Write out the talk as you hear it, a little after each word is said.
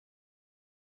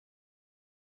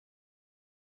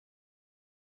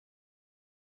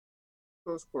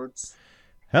Go Sports.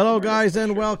 Hello, guys,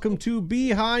 and welcome to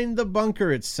Behind the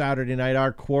Bunker. It's Saturday night,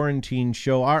 our quarantine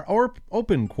show, our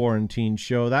open quarantine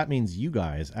show. That means you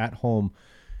guys at home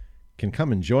can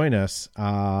come and join us.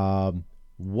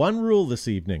 One rule this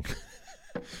evening.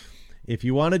 If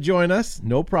you want to join us,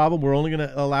 no problem. We're only going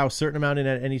to allow a certain amount in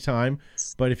at any time.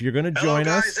 But if you're going to join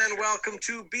us... Hello, guys, and welcome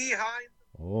to Behind...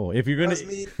 Oh, if you're going to...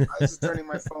 me. I was just turning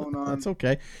my phone on. That's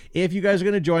okay. If you guys are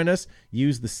going to join us,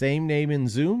 use the same name in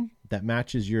Zoom that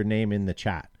matches your name in the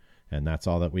chat. And that's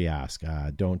all that we ask.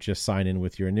 Don't just sign in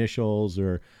with your initials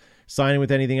or sign in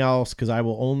with anything else, because I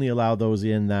will only allow those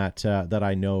in that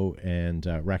I know and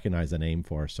recognize the name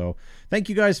for. So thank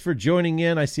you guys for joining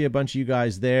in. I see a bunch of you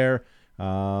guys there.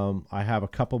 I have a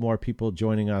couple more people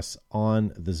joining us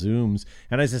on the Zooms.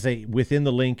 And as I say, within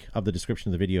the link of the description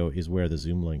of the video is where the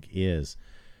Zoom link is.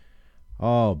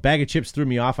 Oh, Bag of Chips threw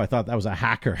me off. I thought that was a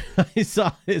hacker. I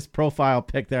saw his profile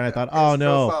pic there, and I thought, oh,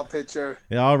 no. Profile picture.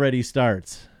 It already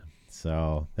starts.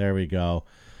 So there we go.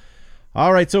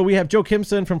 All right, so we have Joe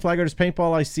Kimson from Flag Artist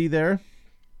Paintball. I see there.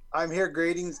 I'm here.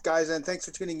 Greetings, guys, and thanks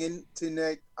for tuning in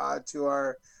tonight to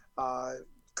our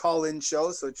call-in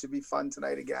show. So it should be fun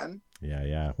tonight again.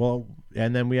 Yeah. Well,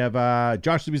 and then we have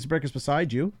Josh the Music Breakers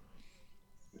beside you.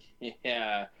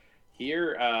 Yeah,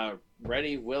 here,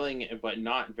 ready, willing, but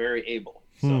not very able.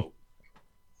 So,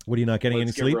 what are you not getting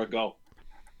any sleep? Let's give her a go.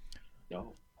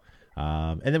 No.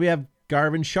 And then we have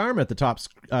Garvin Sharma at the top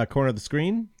corner of the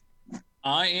screen.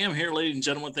 I am here, ladies and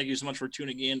gentlemen. Thank you so much for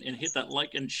tuning in, and hit that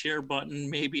like and share button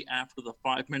maybe after the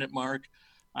 5-minute mark.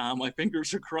 My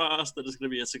fingers are crossed that it's going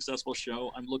to be a successful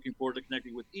show. I'm looking forward to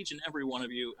connecting with each and every one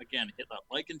of you. Again, hit that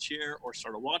like and share or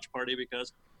start a watch party,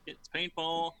 because it's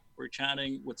paintball. We're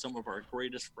chatting with some of our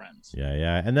greatest friends.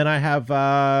 Yeah. And then I have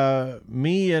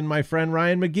me and my friend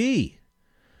Ryan McGee.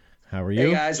 How are you?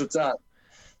 Hey, guys. What's up?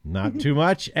 Not too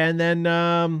much. And then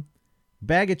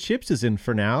Bag of Chips is in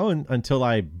for now until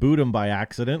I boot him by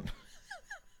accident.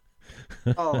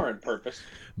 Or on purpose.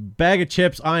 Bag of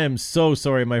Chips, I am so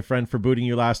sorry, my friend, for booting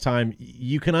you last time.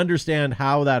 You can understand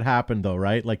how that happened, though,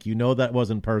 right? Like, you know that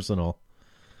wasn't personal.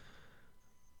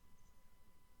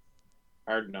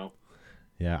 Hard no.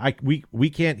 Yeah, we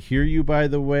can't hear you, by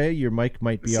the way. Your mic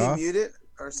might be off. Mute it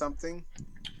or something.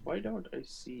 Why don't I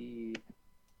see?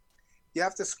 You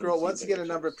have to scroll. Once you get a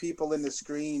number of people in the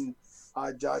screen,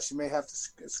 Josh, you may have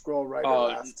to scroll right or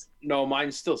left. No,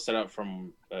 mine's still set up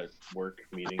from a work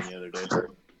meeting the other day.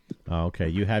 Oh, okay,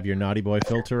 you have your naughty boy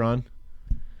filter on?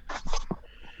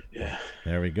 Yeah.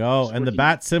 There we go. And the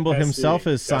bat symbol himself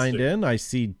is signed in. I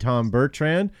see Tom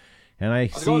Bertrand. And I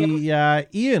see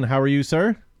Ian. How are you,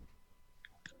 sir?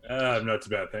 Not too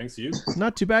bad, thanks. You?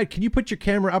 Not too bad. Can you put your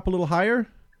camera up a little higher?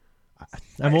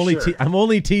 I'm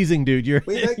only teasing, dude. Your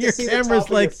camera's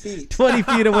like 20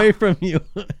 feet away from you.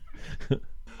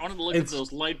 I wanted to look at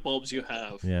those light bulbs you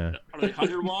have. Yeah. Are they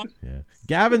 100 watt? Yeah.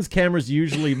 Gavin's camera's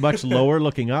usually much lower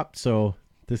looking up, so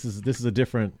this is a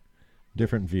different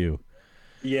view.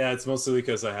 Yeah, it's mostly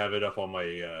because I have it up on my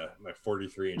my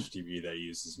 43-inch TV that I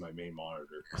use as my main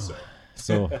monitor.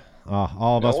 So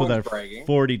all of us with our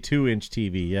 42-inch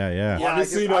TV. Yeah.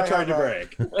 Honestly, not trying to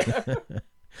brag.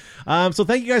 So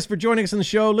thank you guys for joining us on the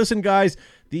show. Listen, guys,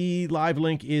 the live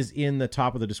link is in the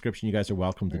top of the description. You guys are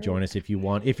welcome to join us if you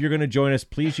want. If you're going to join us,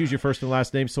 please use your first and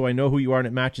last name so I know who you are and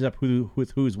it matches up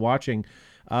with who's watching.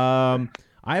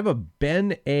 I have a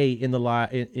Ben A in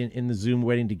the Zoom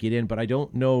waiting to get in, but I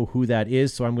don't know who that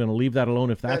is, so I'm going to leave that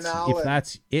alone. If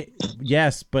that's it,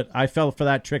 yes. But I fell for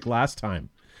that trick last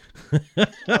time.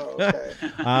 Okay.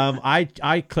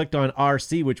 I clicked on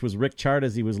RC, which was Rick Chart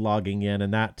as he was logging in,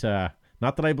 and that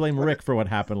not that I blame Rick for what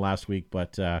happened last week,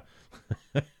 but I'm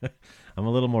a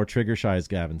little more trigger shy, as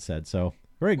Gavin said. So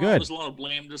very good. There's a lot of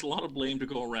blame. There's a lot of blame to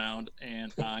go around,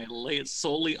 and I lay it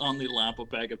solely on the lap of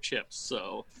Bag of Chips.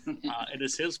 So it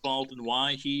is his fault and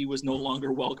why he was no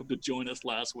longer welcome to join us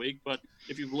last week. But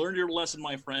if you've learned your lesson,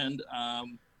 my friend,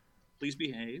 please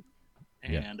behave.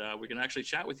 And we can actually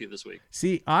chat with you this week.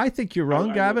 See, I think you're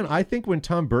wrong, Gavin. I think when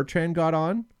Tom Bertrand got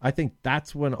on, I think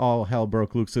that's when all hell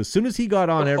broke loose. So as soon as he got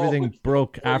on, everything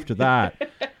broke after that.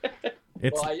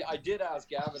 Well, I did ask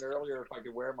Gavin earlier if I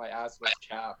could wear my assless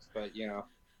chaps, but you know.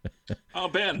 Oh,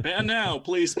 ban now,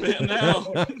 please, ban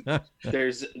now.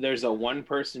 There's a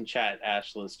one-person chat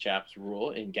ashless chaps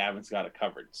rule, and Gavin's got it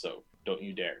covered. So don't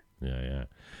you dare. Yeah.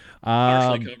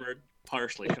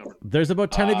 Partially covered. There's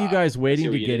about 10 of you guys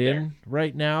waiting to get in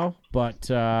right now, but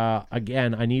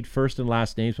again, I need first and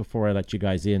last names before I let you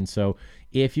guys in. So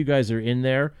if you guys are in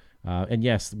there, and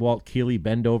yes, Walt Keeley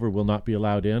Bendover will not be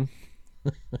allowed in.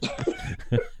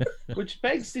 Which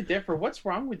begs to differ. What's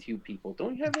wrong with you people?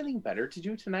 Don't you have anything better to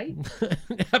do tonight?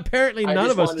 Apparently, none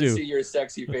of us do. I just wanted to see your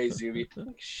sexy face, Zuby.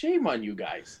 Shame on you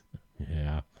guys.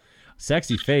 Yeah,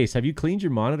 sexy face. Have you cleaned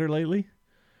your monitor lately?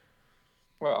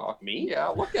 Well, me? Yeah,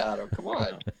 look at him. Come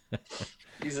on.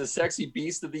 He's a sexy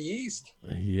beast of the East.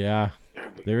 Yeah,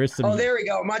 there is some. Oh, there we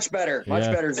go. Much better. Much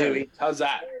better, Zuby. How's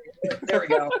that? There we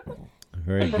go.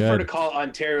 Very good. I prefer to call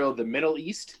Ontario the Middle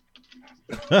East.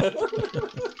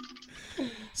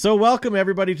 So welcome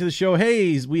everybody to the show.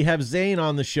 Hey, we have Zane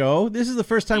on the show. This is the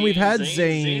first time we've had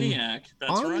Zane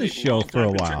on the show for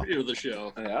a while. To the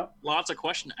show. Yeah. Lots of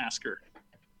question asker.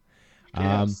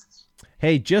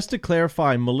 Hey, just to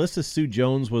clarify, Melissa Sue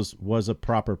Jones was a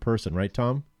proper person, right,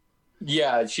 Tom?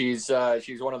 Yeah, she's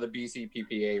one of the BC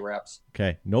PPA reps.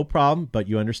 Okay, no problem, but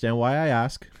you understand why I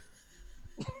ask.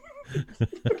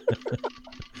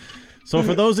 So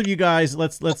for those of you guys,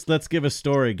 let's give a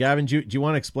story. Gavin, do you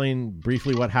want to explain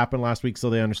briefly what happened last week so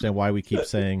they understand why we keep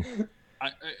saying?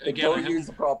 Don't use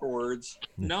the proper words.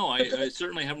 No, I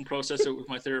certainly haven't processed it with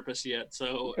my therapist yet.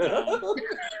 So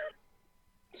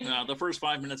the first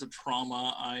 5 minutes of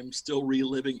trauma, I'm still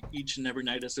reliving each and every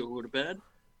night as I go to bed.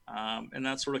 And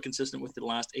that's sort of consistent with the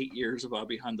last 8 years of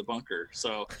Behind the Bunker.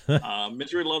 So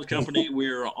Misery Loves Company,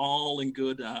 we're all in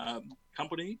good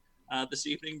company this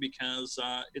evening because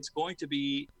it's going to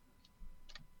be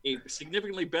a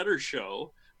significantly better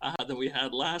show than we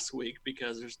had last week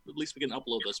because at least we can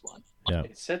upload this one. Yeah.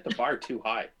 It set the bar too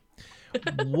high.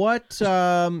 What,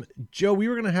 Joe, we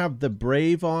were going to have the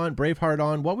Braveheart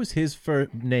on. What was his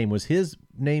name? Was his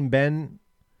name Ben?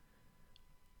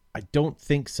 I don't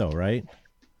think so, right?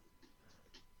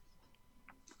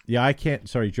 Yeah, I can't.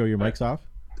 Sorry, Joe, your mic's off.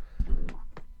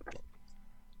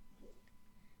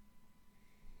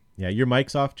 Yeah, your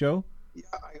mic's off, Joe. Yeah,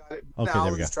 I got it. Okay, now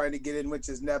there we go. is trying to get in, which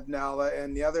is Neb Nala,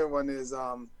 and the other one is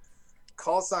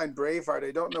call sign Braveheart.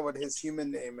 I don't know what his human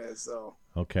name is, though.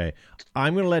 Okay,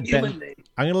 I'm gonna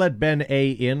let Ben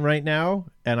A in right now,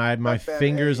 and I have my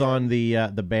fingers on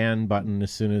the ban button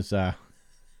as soon as.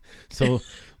 So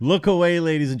look away,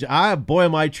 ladies and gentlemen. Boy,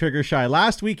 am I trigger shy.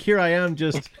 Last week, here I am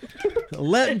just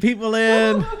letting people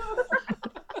in.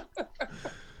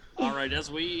 All right,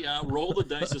 as we roll the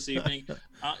dice this evening,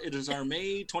 it is our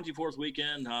May 24th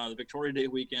weekend, the Victoria Day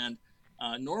weekend.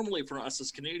 Normally for us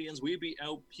as Canadians, we'd be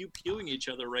out pew-pewing each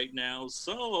other right now.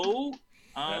 So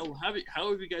how have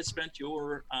you guys spent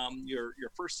your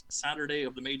first Saturday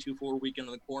of the May 24 weekend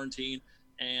in the quarantine,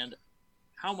 and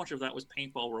how much of that was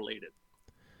paintball related?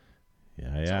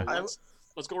 Yeah. So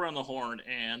let's go around the horn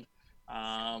and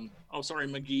sorry,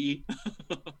 McGee.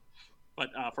 But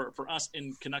for us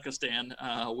in Kanakistan,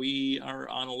 we are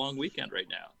on a long weekend right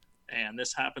now, and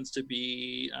this happens to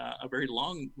be a very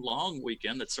long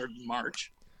weekend that started in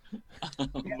March.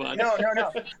 But...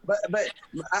 No. But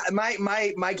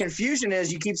my confusion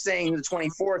is you keep saying the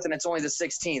 24th, and it's only the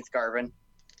 16th, Garvin.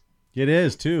 It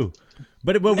is too,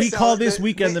 but we call this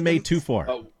weekend the May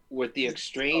 24. With the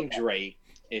exchange rate,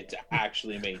 it's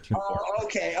actually May 24. Oh,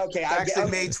 okay. It's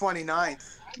actually May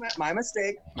 29th. My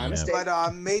mistake.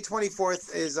 But May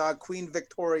 24th is Queen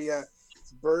Victoria's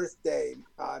birthday,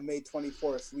 May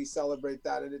 24th. We celebrate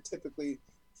that, and it typically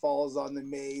falls on the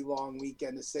May long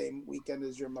weekend, the same weekend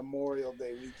as your Memorial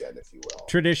Day weekend, if you will.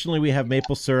 Traditionally, we have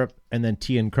maple syrup and then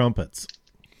tea and crumpets.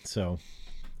 So,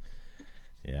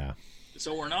 yeah.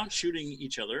 So we're not shooting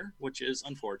each other, which is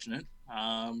unfortunate.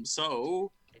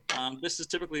 This is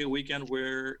typically a weekend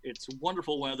where it's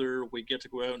wonderful weather. We get to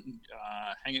go out and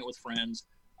hang out with friends,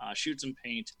 shoot some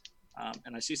paint.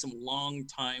 And I see some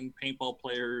long-time paintball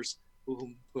players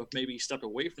who have maybe stepped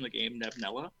away from the game, Neb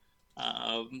Nella.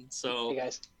 Hey,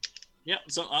 guys. Yeah,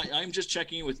 so I'm just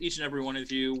checking in with each and every one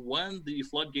of you. When the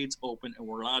floodgates open and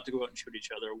we're allowed to go out and shoot each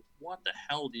other, what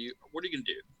are you going to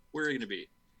do? Where are you going to be?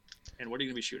 And what are you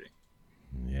going to be shooting?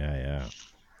 Yeah.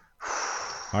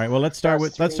 All right, well, let's start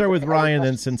with Ryan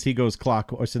then, since he goes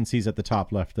clock, or since he's at the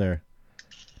top left there.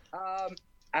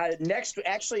 Next,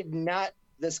 actually not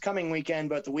this coming weekend,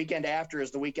 but the weekend after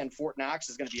is the weekend Fort Knox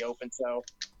is going to be open. So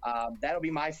that'll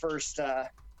be my first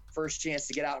chance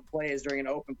to get out and play is during an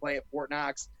open play at Fort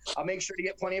Knox. I'll make sure to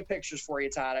get plenty of pictures for you,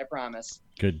 Todd. I promise.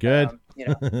 Good.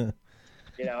 And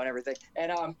everything.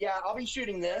 And I'll be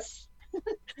shooting this,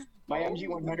 my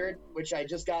MG100, which I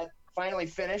just got finally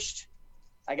finished.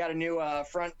 I got a new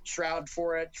front shroud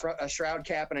for it, a shroud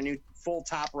cap, and a new full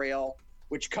top rail,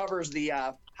 which covers the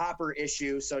hopper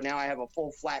issue. So now I have a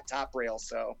full flat top rail.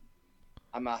 So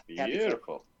I'm happy.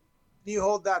 Beautiful. Can you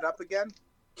hold that up again?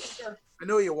 Sure. I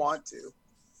know you want to.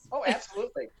 Oh,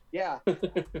 absolutely. Yeah.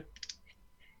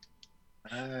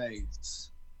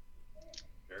 Nice.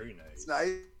 Very nice. It's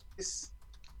nice.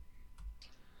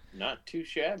 Not too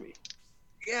shabby.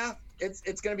 Yeah,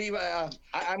 it's going to be.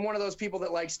 I'm one of those people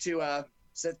that likes to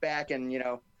sit back and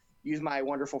use my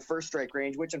wonderful first strike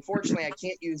range, which unfortunately I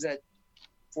can't use at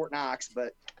Fort Knox,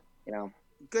 but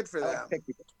good for them.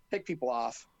 Pick people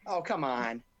off. Oh, come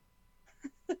on.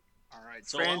 All right,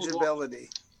 so frangibility.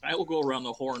 I will go around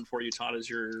the horn for you, Todd, as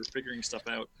you're figuring stuff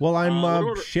out. Well,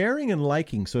 I'm sharing and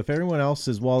liking, so if everyone else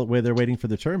is where they're waiting for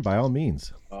the turn, by all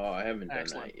means. Oh, I haven't done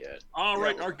that yet. All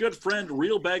right, our good friend,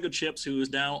 Real Bag of Chips, who is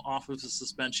now off of the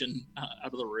suspension,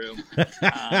 out of the room.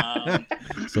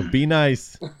 So be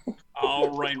nice. All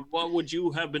right, what would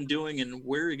you have been doing, and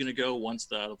where are you going to go once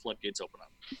the floodgates open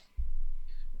up?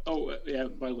 Oh, yeah,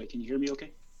 by the way, can you hear me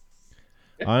okay?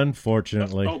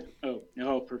 Unfortunately.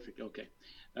 Oh, perfect. Okay.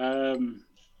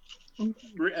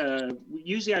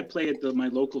 Usually I play at my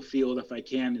local field if I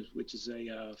can, which is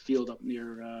a field up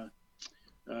near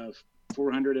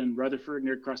 400 in Rutherford,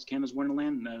 near across Canada's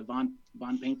Wonderland, Vaughn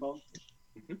Paintball.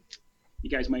 Mm-hmm. You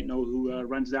guys might know who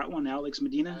runs that one, Alex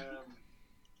Medina.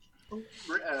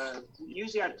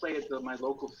 Usually I play at my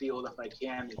local field if I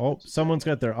can. Oh, someone's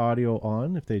got their audio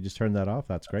on. If they just turn that off,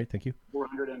 that's great. Thank you.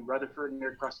 400 in Rutherford,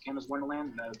 near across Canada's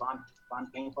Wonderland, Vaughn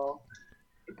Paintball.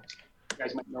 You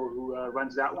guys might know who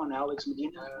runs that one, Alex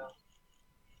Medina.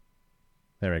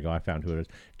 There we go. I found who it is.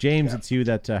 James, It's you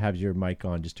that have your mic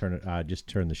on. Just turn it. Just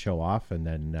turn the show off, and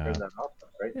then. Turn that off,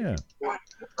 right? Yeah.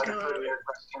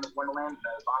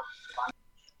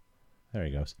 There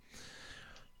he goes.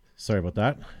 Sorry about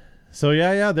that. So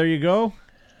yeah, there you go.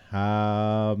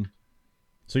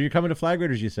 So you're coming to Flag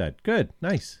Raiders, you said. Good,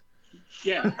 nice.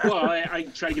 Yeah, well, I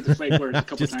try to get the Flag Raiders a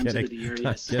couple times over the year.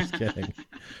 Yes. Just kidding.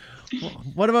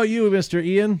 What about you, Mr.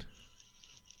 Ian?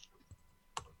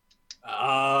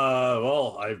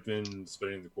 Well, I've been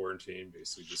spending the quarantine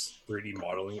basically just 3D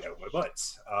modeling out my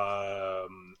butt.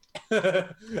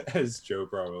 As Joe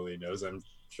probably knows, I'm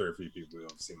sure a few people who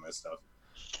have seen my stuff.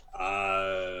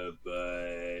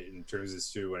 But in terms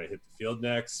as to when I hit the field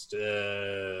next,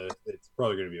 it's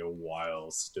probably going to be a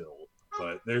while still.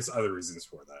 But there's other reasons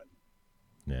for that.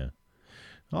 Yeah.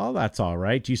 Oh, that's all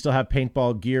right. Do you still have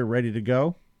paintball gear ready to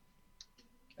go?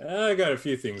 I got a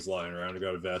few things lying around. I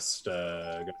got a vest, I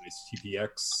got a nice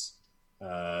TPX,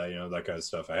 that kind of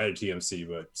stuff. I had a TMC,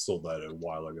 but sold that a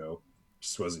while ago.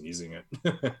 Just wasn't using it.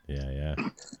 Yeah.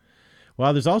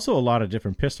 Well, there's also a lot of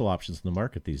different pistol options in the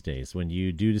market these days. When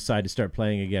you do decide to start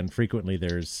playing again frequently,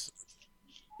 there's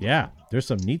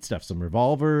some neat stuff. Some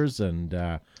revolvers and,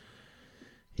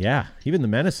 even the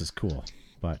Menace is cool.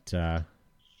 But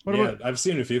I've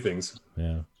seen a few things.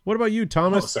 Yeah. What about you,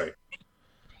 Thomas? Oh, sorry.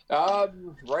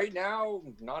 Right now,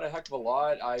 not a heck of a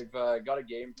lot. I've got a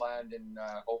game planned in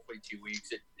hopefully 2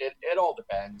 weeks. It all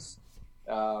depends.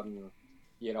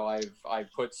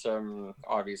 I've put some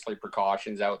obviously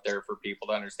precautions out there for people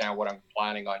to understand what I'm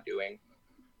planning on doing.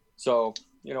 So,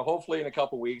 hopefully in a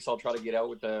couple weeks, I'll try to get out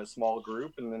with a small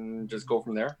group and then just go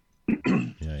from there.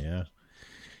 Yeah.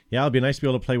 It'll be nice to be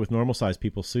able to play with normal sized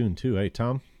people soon too, eh,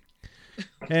 Tom?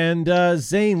 And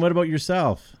Zane, what about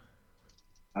yourself?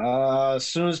 As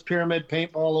soon as Pyramid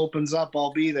Paintball opens up,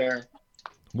 I'll be there.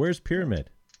 Where's Pyramid?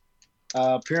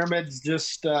 Pyramid's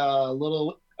just a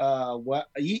little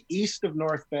east of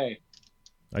North Bay.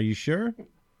 Are you sure?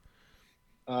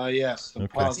 Yes.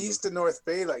 Okay. It's east of North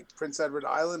Bay, like Prince Edward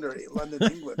Island or London,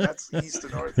 England. That's east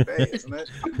of North Bay, isn't it?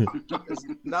 There's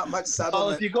not much settlement. Well,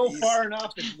 if you go east. far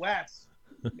enough, it's west.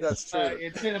 That's true.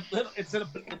 It's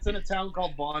in a town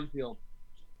called Bondfield.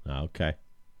 Okay.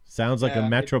 Sounds like a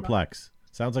metroplex.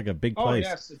 Sounds like a big place. Oh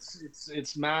yes,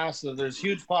 it's massive. There's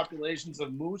huge populations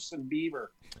of moose and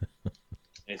beaver.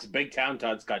 It's a big town,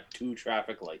 Todd. It's got 2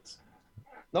 traffic lights.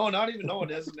 No, not even. No,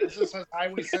 it isn't. It just has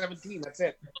Highway 17. That's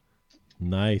it.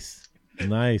 Nice.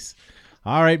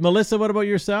 All right, Melissa, what about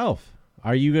yourself?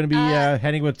 Are you going to be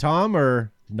heading with Tom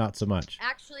or not so much?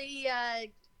 Actually,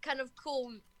 kind of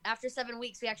cool. After 7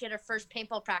 weeks, we actually had our first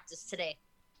paintball practice today.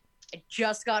 I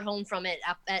just got home from it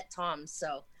up at Tom's,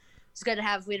 so it's good to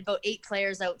have. We had about 8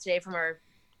 players out today from our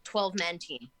 12-man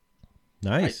team.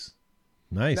 Nice.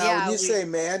 Now, when you say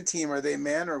man team, are they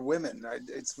men or women?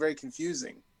 It's very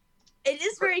confusing. It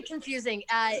is very confusing.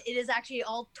 It is actually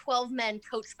all 12 men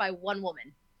coached by 1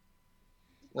 woman.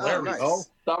 Well, there we go.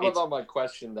 Some of them might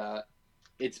question that.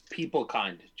 It's people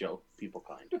kind, Joe. People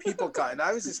kind. People kind.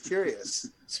 I was just curious.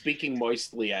 Speaking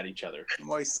moistly at each other.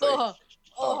 Moistly.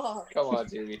 Oh, come on,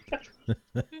 Jamie.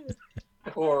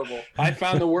 Horrible. I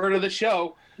found the word of the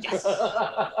show. Yes.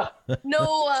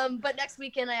 No, but next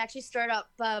weekend I actually start up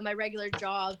my regular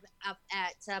job up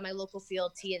at my local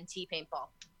field, TNT Paintball.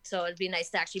 So it'd be nice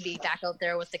to actually be back out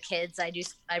there with the kids. I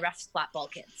ref splat ball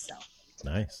kids. So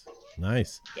Nice.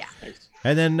 Yeah.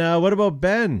 And then what about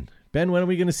Ben? Ben, when are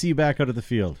we going to see you back out of the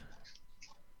field?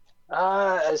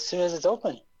 As soon as it's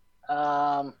open.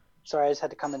 Sorry, I just had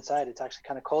to come inside. It's actually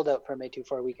kind of cold out for a May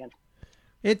 24 weekend.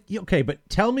 Okay, but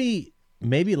tell me,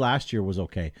 maybe last year was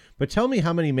okay, but tell me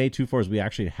how many May 24s we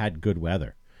actually had good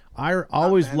weather. I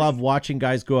always love watching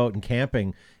guys go out and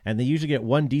camping, and they usually get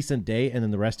one decent day, and then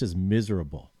the rest is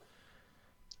miserable.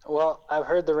 Well, I've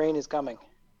heard the rain is coming.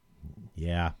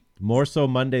 Yeah, more so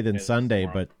Monday than Sunday,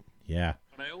 but yeah.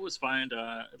 But I always find,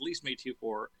 at least May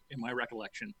 24, in my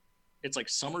recollection, it's like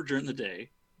summer during the day,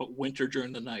 but winter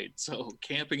during the night. So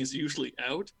camping is usually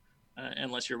out,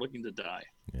 unless you're looking to die.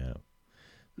 Yeah.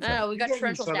 No, we got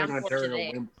torrential downpour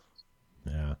today.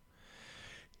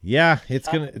 Yeah, it's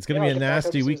gonna be a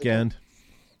nasty weekend.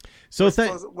 So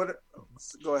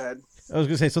go ahead. I was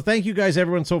gonna say, so thank you guys,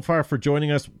 everyone, so far for joining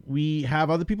us. We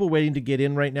have other people waiting to get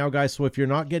in right now, guys. So if you're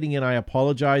not getting in, I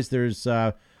apologize. There's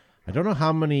I don't know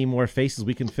how many more faces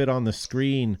we can fit on the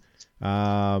screen.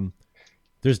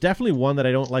 There's definitely one that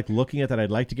I don't like looking at that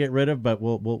I'd like to get rid of, but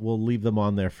we'll leave them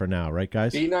on there for now, right,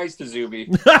 guys? Be nice to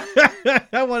Zuby.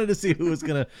 I wanted to see who was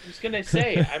gonna. I was gonna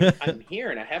say I'm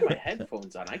here and I have my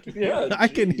headphones on. I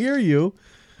can hear you.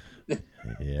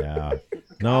 Yeah.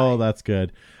 No, that's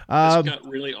good. This got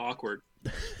really awkward.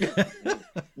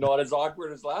 Not as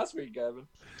awkward as last week, Gavin.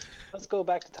 Let's go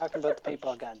back to talking about the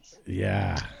paintball guns.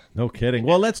 Yeah. No kidding.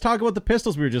 Well, let's talk about the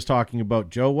pistols we were just talking about,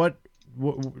 Joe. What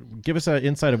give us an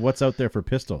insight of what's out there for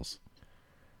pistols.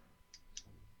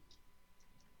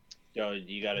 Joe,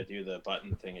 you got to do the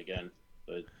button thing again.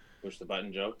 Push the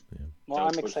button, Joe. Yeah. Well,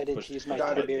 I'm excited to use my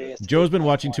Tiberius. Joe's been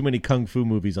watching too many kung fu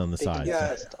movies on the side.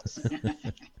 Yeah.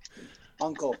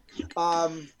 Uncle.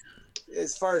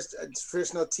 As far as a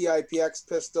traditional TIPX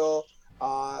pistol,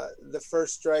 the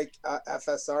First Strike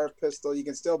FSR pistol, you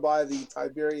can still buy the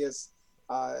Tiberius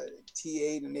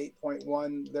T8 and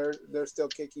 8.1. They're still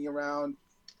kicking around.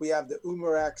 We have the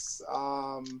Umarex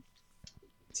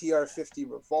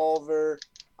TR50 revolver.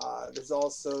 There's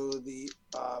also the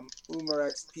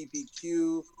Umarex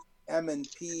PPQ,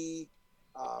 M&P.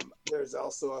 There's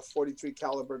also a 43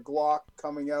 caliber Glock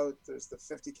coming out. There's the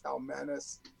 50 cal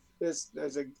Menace. There's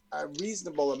a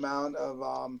reasonable amount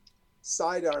of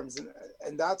sidearms,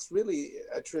 and that's really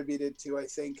attributed to, I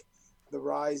think, the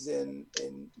rise in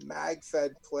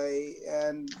mag-fed play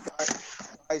and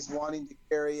guys wanting to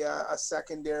carry a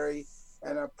secondary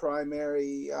and a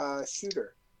primary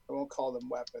shooter. I won't call them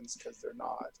weapons because they're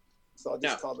not, so I'll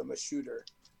just call them a shooter.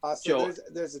 So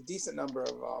there's a decent number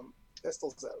of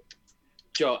pistols out.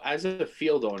 Joe, as a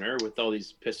field owner with all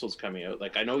these pistols coming out,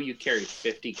 like I know you carry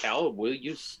 50 cal. Will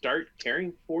you start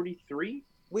carrying 43?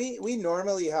 We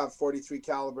normally have 43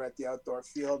 caliber at the outdoor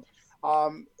field.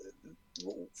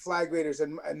 Flag raiders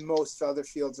and most other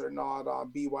fields are not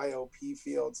BYOP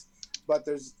fields, but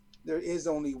there is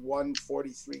only one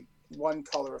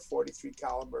color of 43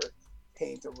 caliber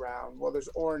paint around. Well, there's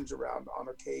orange around on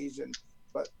occasion,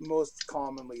 but most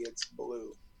commonly it's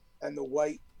blue, and the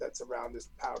white that's around is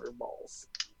powder balls.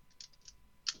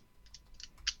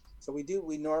 So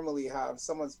we normally have,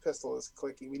 someone's pistol is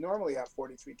clicking, we normally have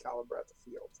 43 caliber at the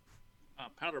field.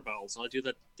 Powder balls, I do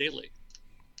that daily.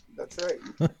 That's right.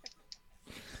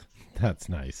 That's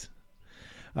nice.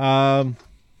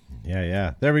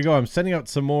 Yeah. There we go. I'm sending out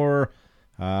some more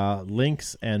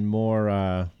links and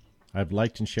more I've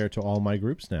liked and shared to all my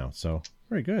groups now. So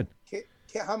very good.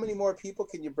 How many more people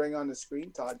can you bring on the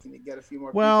screen, Todd? Can you get a few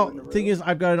more people in the room? The thing is,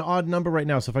 I've got an odd number right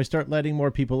now. So if I start letting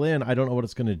more people in, I don't know what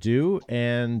it's going to do.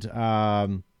 And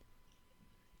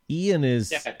Ian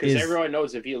is... Yeah, because everyone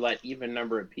knows if you let even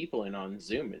number of people in on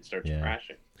Zoom, it starts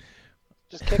crashing.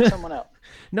 Just kick someone out.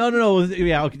 No.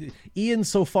 Yeah, Ian's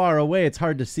so far away, it's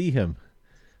hard to see him.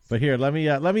 But here, let me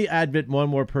admit one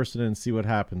more person and see what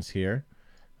happens here.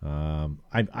 I'm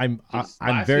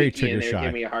very trigger shy.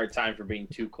 Give me a hard time for being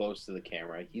too close to the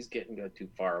camera. He's getting too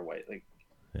far away.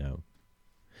 Yeah.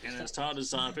 And as Todd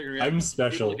is figuring out, I'm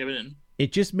special.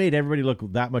 It just made everybody look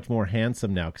that much more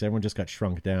handsome now because everyone just got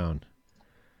shrunk down.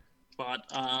 But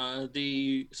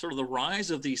the sort of the rise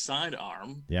of the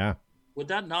sidearm. Yeah. Would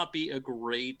that not be a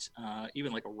great,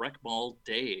 even like a rec ball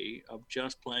day of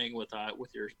just playing with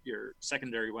your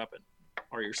secondary weapon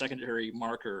or your secondary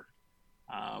marker?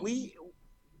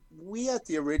 We at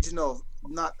the original,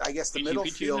 not I guess the PGP middle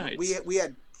field. Nights.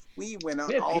 We went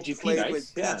out all PGP played nights,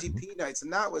 with PGP nights,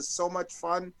 and that was so much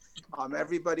fun.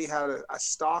 Everybody had a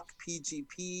stock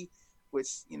PGP, which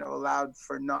allowed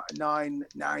for nine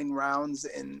rounds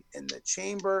in the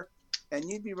chamber, and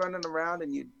you'd be running around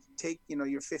and you'd take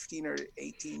your 15 or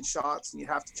 18 shots, and you'd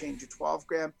have to change your 12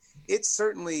 gram. It's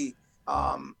certainly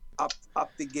a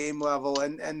up the game level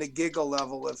and the giggle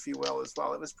level, if you will, as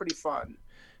well. It was pretty fun.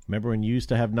 Remember when you used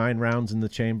to have 9 rounds in the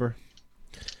chamber?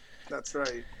 That's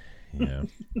right. Yeah.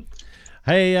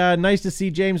 Hey, nice to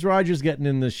see James Rogers getting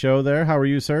in the show there. How are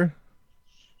you, sir?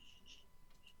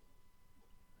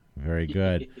 Very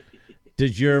good.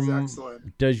 Does your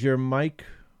mic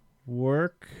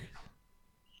work?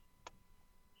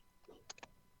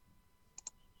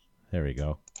 There we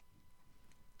go.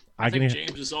 I think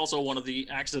James is also one of the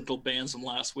accidental bans from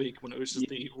last week when it was just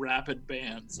the rapid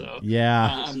ban. So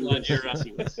yeah, I'm glad you're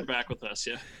back with us.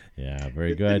 Yeah. Yeah,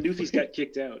 very good. The Newfies got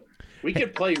kicked out. We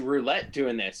could play roulette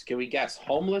doing this. Can we guess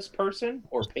homeless person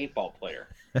or paintball player?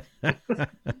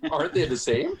 Aren't they the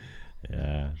same?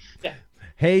 Yeah.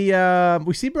 Hey,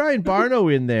 we see Brian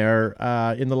Barno in there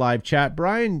in the live chat.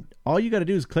 Brian, all you got to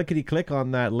do is clickety-click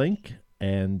on that link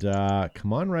and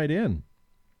come on right in.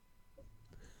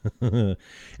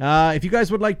 If you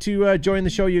guys would like to join the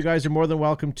show, you guys are more than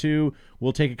welcome to.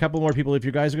 We'll take a couple more people. If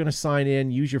you guys are going to sign in,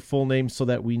 use your full name so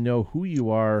that we know who you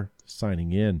are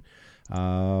signing in.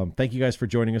 Thank you guys for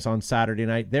joining us on Saturday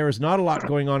night. There is not a lot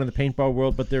going on in the paintball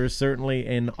world, but there is certainly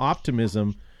an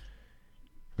optimism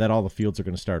that all the fields are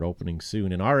going to start opening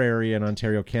soon. In our area in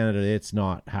Ontario, Canada, it's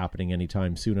not happening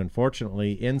anytime soon,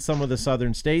 unfortunately. In some of the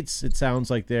southern states, it sounds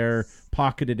like they're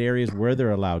pocketed areas where they're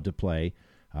allowed to play.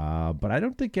 But I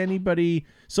don't think anybody...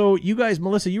 So you guys,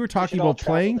 Melissa, you were talking about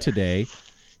playing today.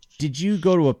 Did you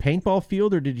go to a paintball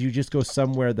field or did you just go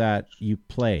somewhere that you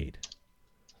played?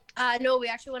 No, we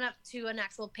actually went up to an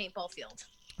actual paintball field.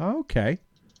 Oh, okay.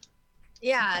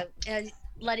 Yeah,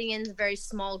 letting in very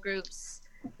small groups.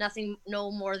 Nothing,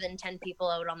 no more than 10 people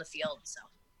out on the field. So.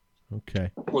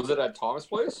 Okay. Was it at Thomas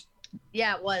Place?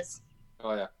 Yeah, it was.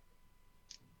 Oh, yeah.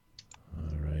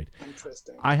 All right.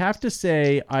 Interesting. I have to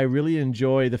say, I really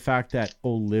enjoy the fact that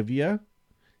Olivia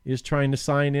is trying to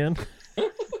sign in.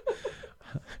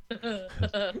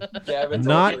 Gavin,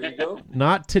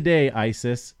 not today,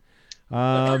 Isis.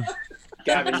 Gavin,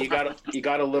 you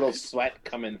got a little sweat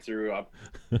coming through up.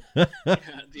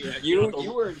 You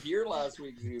weren't here last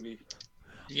week, Zuby.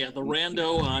 Yeah, the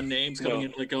rando names coming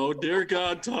in like, oh dear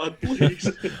God, Todd, please.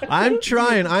 I'm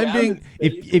trying. I'm being.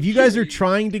 If you guys are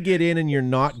trying to get in and you're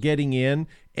not getting in,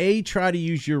 A, try to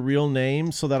use your real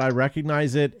name so that I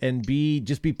recognize it, and B,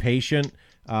 just be patient.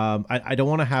 I don't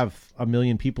want to have a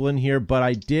million people in here, but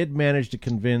I did manage to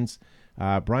convince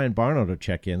Brian Barno to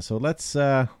check in. So let's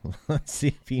see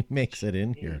if he makes it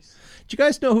in here. Do you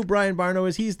guys know who Brian Barno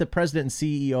is? He's the president and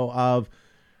CEO of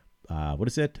what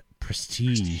is it?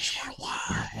 Prestige.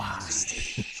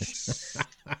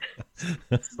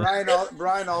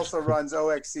 Brian also runs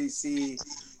OXCC,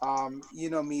 you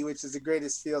know me, which is the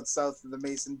greatest field south of the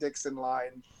Mason-Dixon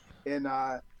line. In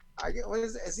what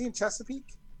is it? Is he in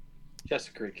Chesapeake?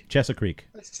 Chesapeake.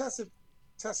 It's Chesapeake.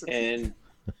 And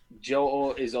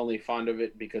Joe is only fond of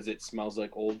it because it smells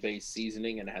like Old Bay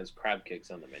seasoning and it has crab cakes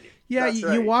on the menu. Yeah,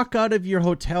 you walk out of your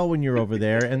hotel when you're over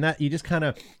there, and that you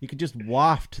could just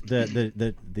waft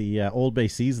the Old Bay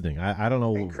seasoning. I don't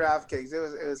know. And crab cakes.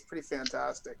 It was pretty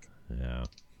fantastic. Yeah.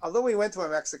 Although we went to a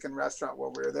Mexican restaurant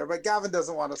while we were there, but Gavin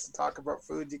doesn't want us to talk about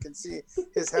food. You can see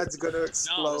his head's going to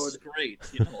explode. No, this is great.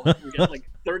 You know, we got like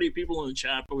 30 people in the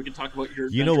chat, but we can talk about your.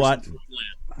 You know what?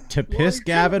 To piss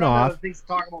Gavin off. Things to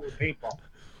talk about with paintball.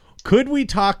 Could we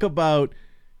talk about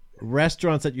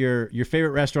restaurants at your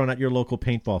favorite restaurant at your local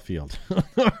paintball field?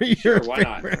 Sure, why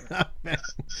not?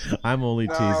 I'm only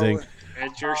teasing.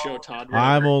 It's your show, Todd. Whatever.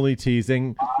 I'm only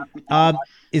teasing.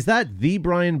 Is that the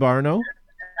Brian Barno?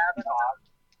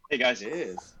 Hey guys, it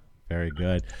is. Very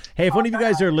good. Hey, if one of you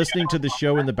guys are listening to the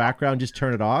show in the background, just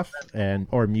turn it off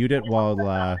or mute it while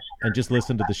and just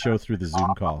listen to the show through the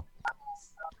Zoom call.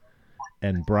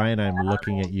 And Brian, I'm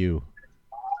looking at you.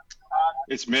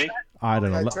 It's me. I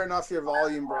don't know. Turn off your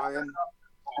volume, Brian.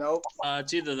 Nope.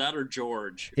 It's either that or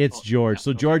George. It's George.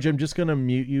 So George, I'm just going to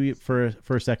mute you for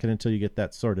a second until you get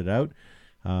that sorted out.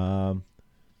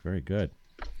 Very good.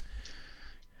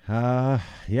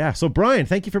 Yeah. So Brian,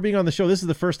 thank you for being on the show. This is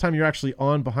the first time you're actually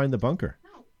on Behind the Bunker.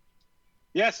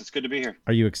 Yes, it's good to be here.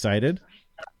 Are you excited?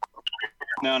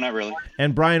 No, not really.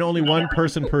 And Brian, only one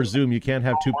person per Zoom. You can't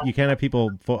have two. You can't have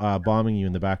people bombing you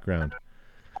in the background.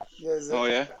 Oh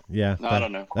yeah. Yeah. No, I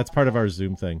don't know. That's part of our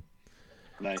Zoom thing.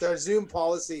 Nice. It's our Zoom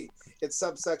policy. It's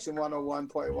subsection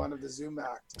 101.1 of the Zoom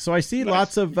Act. So I see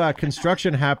lots of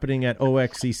construction happening at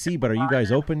OXCC, but are you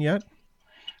guys open yet?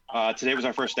 Today was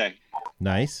our first day.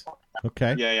 Nice.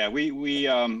 Okay. Yeah. We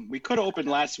could have opened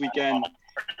last weekend,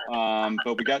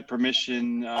 but we got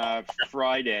permission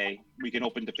Friday. We can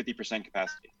open to 50%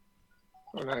 capacity.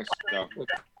 Oh, nice. So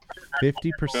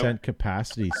 50%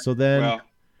 capacity. So then. Well,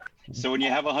 so when you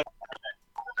have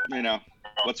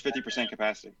what's 50%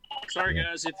 capacity? Sorry,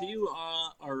 guys. If you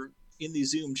are in the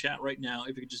Zoom chat right now,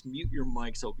 if you could just mute your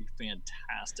mics, that would be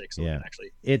fantastic. So we can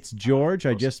actually. It's George.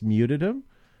 I just muted him.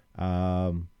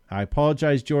 I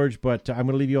apologize, George, but I'm going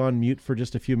to leave you on mute for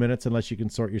just a few minutes unless you can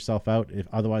sort yourself out.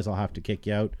 Otherwise, I'll have to kick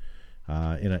you out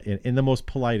in the most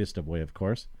politest of way, of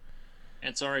course.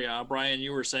 And sorry, Brian,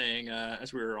 you were saying,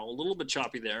 as we were a little bit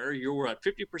choppy there, you were at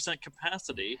 50%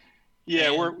 capacity.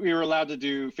 Yeah, we were allowed to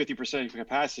do 50%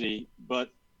 capacity, but,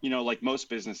 like most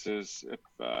businesses, if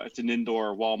it's an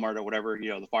indoor Walmart or whatever,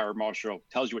 the fire marshal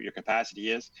tells you what your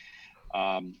capacity is. We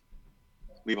have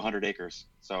 100 acres,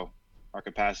 so our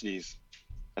capacity is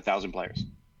 1,000 players.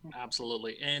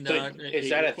 Absolutely. And so is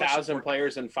that 1,000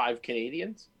 players and 5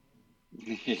 Canadians?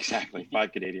 Exactly,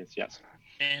 5 Canadians, yes.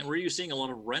 And were you seeing a lot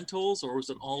of rentals, or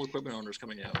was it all equipment owners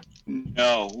coming out?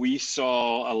 No, we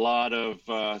saw a lot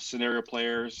of scenario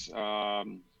players, a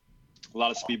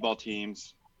lot of speedball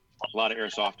teams, a lot of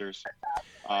airsofters.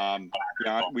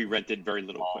 We rented very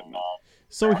little equipment.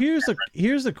 So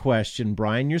here's a question,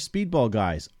 Brian. Your speedball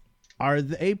guys, are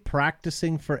they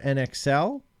practicing for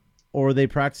NXL, or are they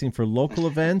practicing for local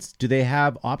events? Do they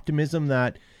have optimism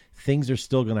that things are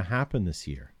still going to happen this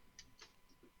year?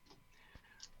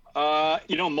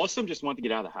 Most of them just want to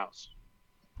get out of the house.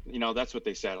 That's what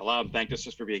they said. A lot of them thanked us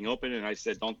just for being open, and I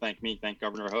said, don't thank me, thank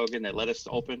Governor Hogan that let us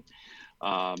open.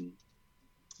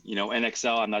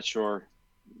 NXL, I'm not sure.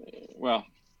 Well,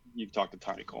 you've talked to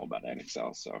Tony Cole about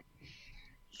NXL, so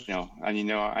I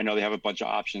know they have a bunch of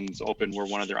options open. We're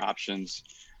one of their options.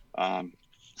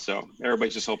 So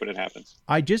everybody's just hoping it happens.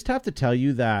 I just have to tell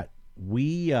you that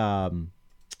we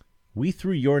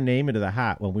threw your name into the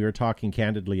hat when we were talking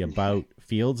candidly about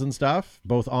fields and stuff,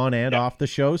 both on and off the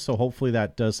show. So hopefully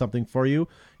that does something for you.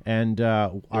 And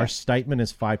our stipend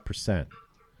is 5%.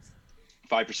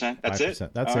 5%? That's 5%.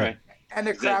 It? That's all it. Right. And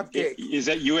a crab cake. Is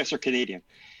that U.S. or Canadian?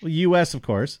 Well, U.S., of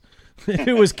course. If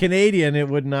it was Canadian, it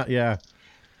would not. Yeah.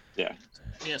 Yeah.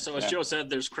 Yeah, so as Joe said,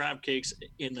 there's crab cakes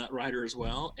in that rider as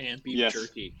well, and beef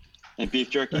jerky. And beef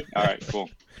jerky? All right, cool.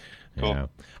 Yeah.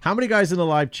 How many guys in the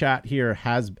live chat here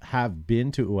have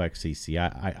been to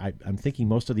OXCC? I'm thinking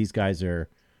most of these guys are.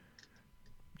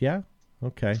 Yeah.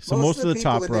 Okay. So most of the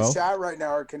top people row in the chat right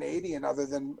now are Canadian, other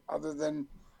than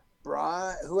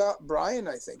Brian. Who else? Brian,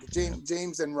 I think.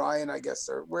 James and Ryan, I guess.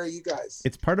 Where are you guys?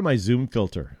 It's part of my Zoom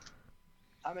filter.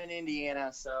 I'm in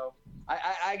Indiana, so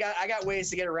I got ways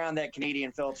to get around that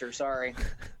Canadian filter. Sorry.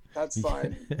 That's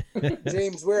fine.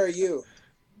 James, where are you?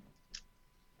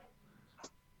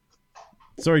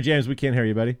 Sorry, James, we can't hear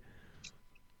you, buddy.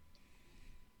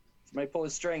 Somebody pull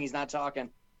his string. He's not talking.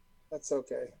 That's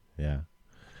okay. Yeah.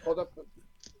 Hold up.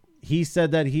 He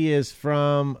said that he is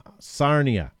from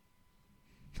Sarnia.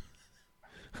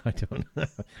 I don't know.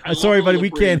 I'm sorry, buddy, we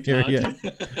can't hear you.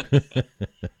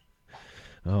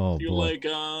 Oh, you boy. like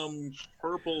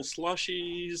purple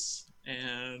slushies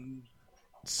and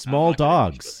small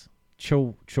dogs,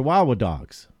 Chihuahua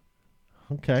dogs.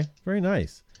 Okay, very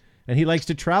nice. And he likes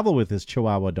to travel with his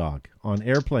Chihuahua dog on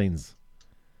airplanes.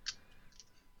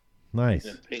 Nice.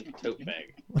 In a pink tote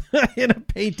bag. In a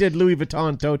painted Louis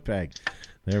Vuitton tote bag.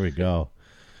 There we go.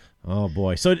 Oh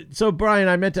boy. So Brian,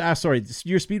 I meant to ask, sorry,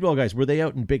 your speedball guys, were they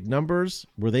out in big numbers?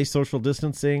 Were they social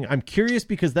distancing? I'm curious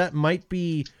because that might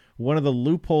be one of the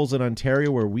loopholes in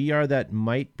Ontario where we are that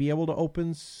might be able to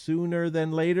open sooner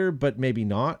than later, but maybe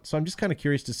not. So I'm just kind of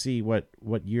curious to see what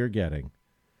you're getting.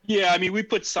 Yeah, I mean, we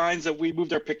put signs that we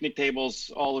moved our picnic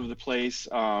tables all over the place.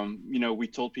 We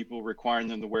told people requiring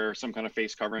them to wear some kind of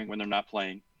face covering when they're not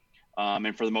playing.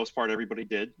 And for the most part, everybody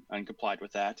did and complied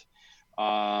with that.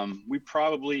 We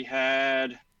probably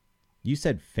had... You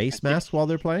said face masks while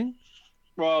they're playing?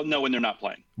 Well, no, when they're not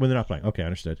playing. When they're not playing. Okay,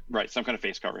 understood. Right, some kind of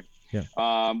face covering.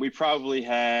 Yeah. We probably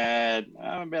had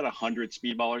about 100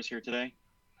 speedballers here today.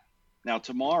 Now,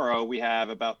 tomorrow we have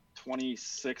about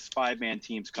 26 five-man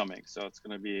teams coming, so it's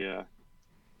going to be a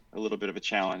little bit of a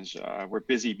challenge. We're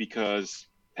busy because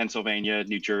Pennsylvania,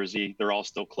 New Jersey, they're all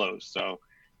still closed, so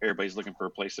everybody's looking for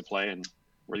a place to play, and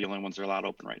we're the only ones that are allowed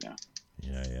open right now.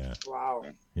 Yeah. Wow.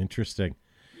 Interesting.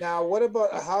 Now, what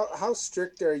about how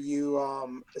strict are you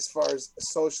as far as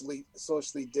socially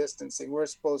distancing? We're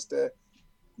supposed to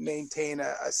maintain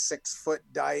a 6-foot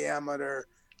diameter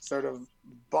sort of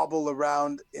bubble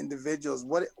around individuals.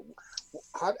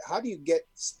 How do you get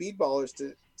speedballers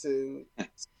to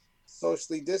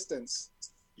socially distance?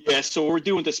 Yeah, so we're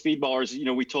doing the speedballers.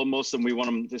 We told most of them we want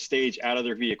them to stage out of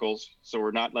their vehicles, so we're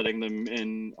not letting them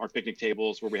in our picnic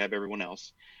tables where we have everyone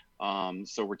else.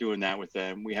 So we're doing that with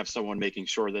them. We have someone making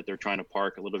sure that they're trying to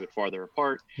park a little bit farther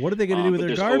apart. What are they going to do with their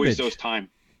there's garbage? Always those time.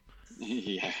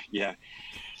 Yeah.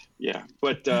 Yeah,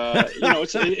 but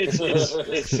it's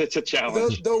a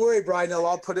challenge. Don't worry, Brian.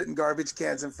 I'll put it in garbage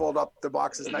cans and fold up the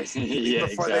boxes nice and neatly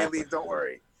before they leave. Don't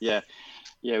worry. Yeah,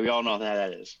 we all know how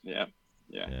that is. Yeah.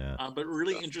 But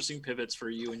really interesting pivots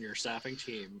for you and your staffing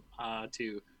team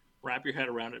to wrap your head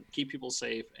around it, keep people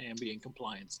safe, and be in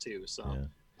compliance too. So,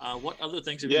 what other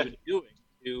things have you been doing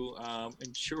to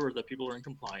ensure that people are in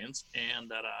compliance and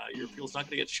that your field's not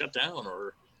going to get shut down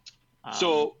or?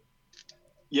 So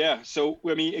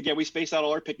I mean, again, we space out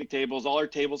all our picnic tables. All our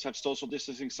tables have social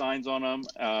distancing signs on them.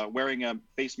 Wearing a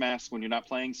face mask when you're not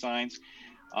playing signs.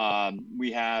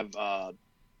 We have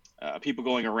people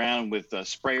going around with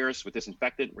sprayers with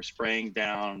disinfectant. We're spraying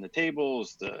down the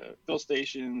tables, the fill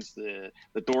stations, the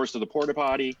doors to the porta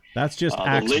potty. That's just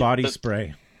Axe body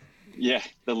spray. Yeah,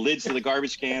 the lids to the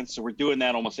garbage cans. So we're doing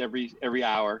that almost every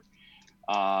hour.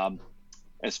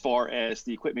 As far as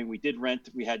the equipment we did rent,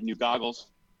 we had new goggles.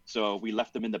 So we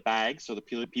left them in the bag so the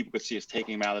people could see us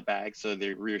taking them out of the bag, so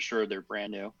they're reassured they're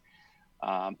brand new.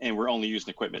 And we're only using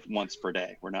equipment once per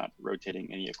day. We're not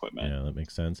rotating any equipment. Yeah, that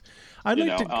makes sense.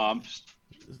 I'm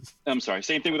sorry.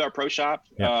 Same thing with our pro shop.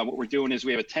 Yeah. What we're doing is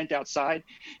we have a tent outside,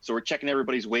 so we're checking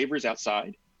everybody's waivers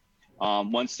outside.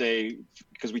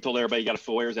 Because we told everybody you got to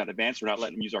fill waivers in advance. We're not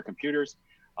letting them use our computers.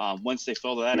 Once they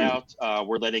fill that out,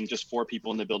 we're letting just 4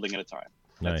 people in the building at a time.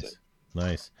 That's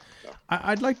Nice.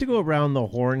 I'd like to go around the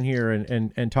horn here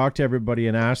and talk to everybody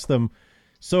and ask them.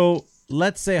 So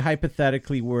let's say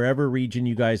hypothetically, wherever region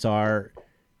you guys are,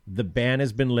 the ban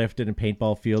has been lifted and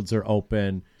paintball fields are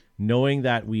open, knowing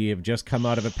that we have just come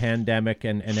out of a pandemic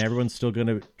and everyone's still going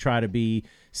to try to be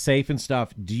safe and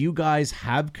stuff. Do you guys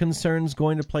have concerns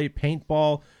going to play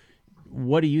paintball?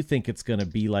 What do you think it's going to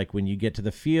be like when you get to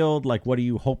the field? Like, what are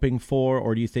you hoping for?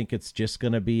 Or do you think it's just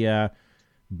going to be a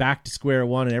back to square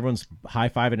one and everyone's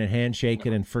high-fiving and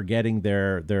handshaking and forgetting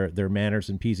their manners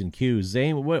and P's and Q's?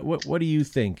 Zane, what do you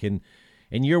think? In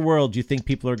your world, do you think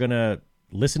people are going to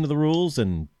listen to the rules or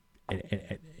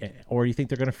do you think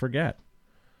they're going to forget?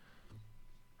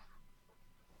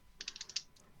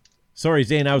 Sorry,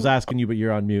 Zane, I was asking you, but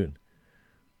you're on mute.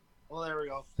 Well, there we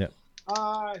go. Yeah.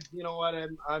 You know what?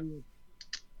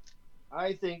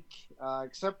 I think,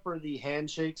 except for the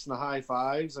handshakes and the high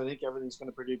fives, I think everything's going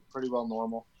to be pretty well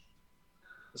normal,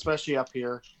 especially up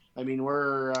here. I mean,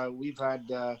 we've had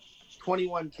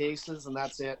 21 cases, and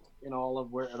that's it in all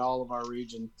of our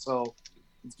region. So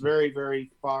it's very,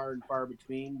 very far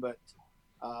between. But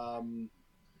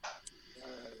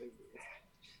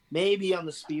maybe on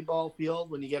the speedball field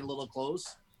when you get a little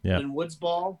close. Yeah. In woods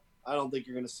ball, I don't think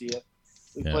you're going to see it.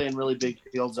 We play in really big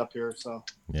fields up here, so.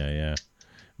 Yeah.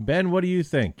 Ben, what do you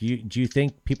think? Do you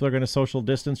think people are going to social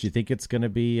distance? Do you think it's going to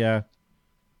be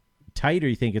tight, or do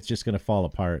you think it's just going to fall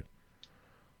apart?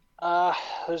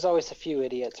 There's always a few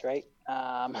idiots, right?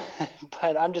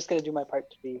 But I'm just going to do my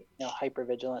part to be, hyper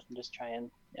vigilant and just try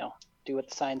and, do what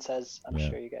the sign says. I'm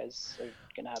sure you guys are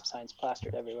going to have signs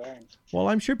plastered everywhere. Well,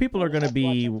 I'm sure people are going to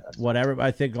be whatever.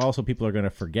 I think also people are going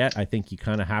to forget. I think you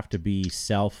kind of have to be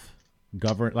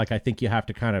self-governed. Like, I think you have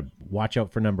to kind of watch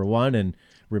out for number one and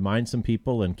remind some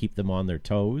people and keep them on their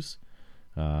toes.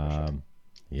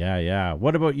 Yeah.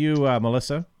 What about you,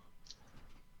 Melissa?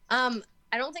 I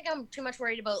don't think I'm too much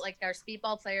worried about like our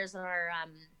speedball players and our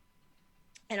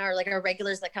our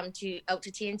regulars that come out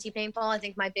to TNT paintball. I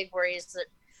think my big worry is that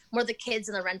more the kids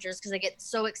and the renters, because they get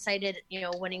so excited,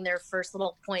 winning their first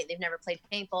little point. They've never played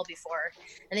paintball before,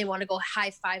 and they want to go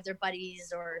high five their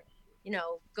buddies or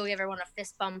go give everyone a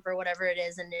fist bump or whatever it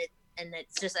is, and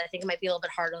it's just, I think it might be a little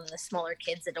bit hard on the smaller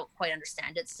kids that don't quite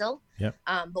understand it still. Yep.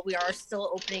 But we are still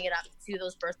opening it up to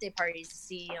those birthday parties to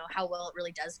see, how well it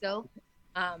really does go.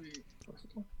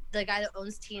 The guy that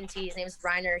owns TNT, his name is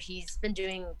Reiner. He's been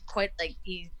doing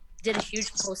he did a huge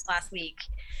post last week,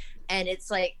 and it's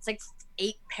like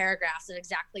 8 paragraphs of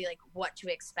exactly like what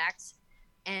to expect.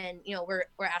 And we're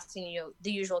asking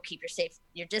the usual: keep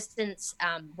your distance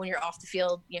when you're off the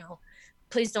field.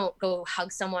 Please don't go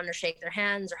hug someone or shake their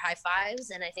hands or high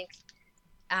fives. And I think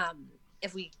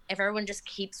if everyone just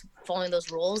keeps following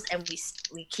those rules and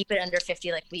we keep it under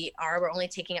 50 like we're only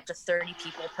taking up to 30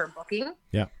 people per booking.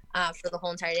 Yeah. For the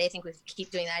whole entire day. I think we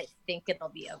keep doing that. I think it'll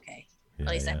be okay. At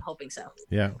least I'm hoping so.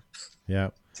 Yeah.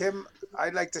 Tim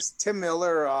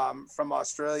Miller from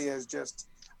Australia has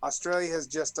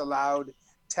just allowed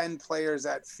 10 players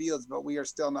at fields, but we are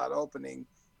still not opening,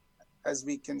 as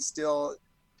we can still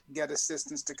get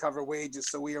assistance to cover wages.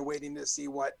 So we are waiting to see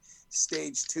what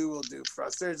stage 2 will do for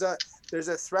us. There's a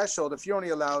threshold. If you're only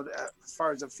allowed, as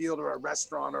far as a field or a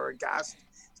restaurant or a gas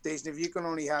station, if you can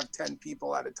only have 10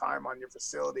 people at a time on your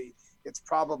facility, it's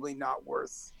probably not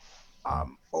worth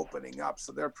opening up.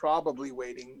 So they're probably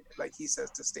waiting, like he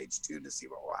says, to stage 2 to see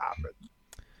what will happen.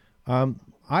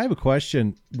 I have a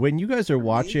question. When you guys are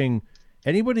watching,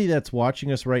 anybody that's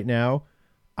watching us right now,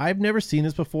 I've never seen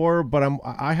this before, but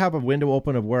I have a window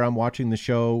open of where I'm watching the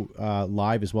show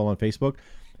live as well on Facebook,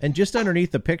 and just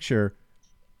underneath the picture,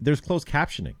 there's closed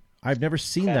captioning. I've never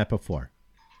seen that before.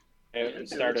 It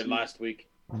started last week.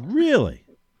 Really?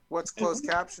 What's closed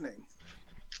captioning?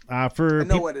 I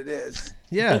know what it is.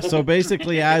 Yeah, so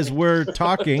basically as we're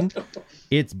talking,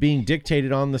 it's being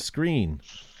dictated on the screen.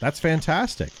 That's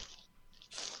fantastic.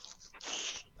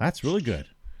 That's really good.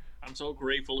 I'm so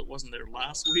grateful it wasn't there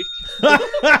last week.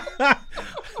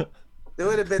 There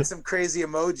would have been some crazy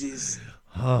emojis.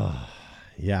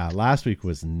 Yeah, last week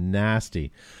was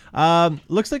nasty.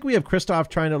 Looks like we have Christoph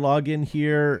trying to log in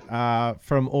here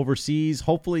from overseas.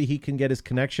 Hopefully he can get his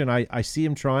connection. I see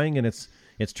him trying, and it's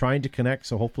trying to connect,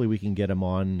 so hopefully we can get him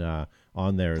on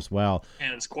there as well.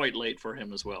 And it's quite late for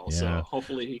him as well, so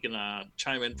hopefully he can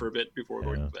chime in for a bit before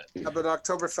going to bed. But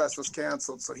Oktoberfest was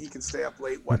canceled, so he can stay up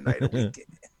late one night a week.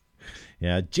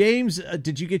 Yeah, James,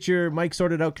 did you get your mic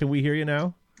sorted out? Can we hear you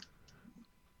now?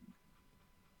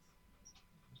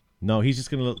 No, he's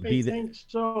just going to be I think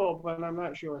so, but I'm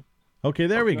not sure. Okay,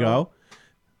 there we go.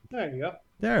 There you go.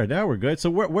 There, now we're good.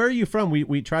 So where are you from?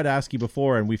 We tried to ask you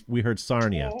before, and we heard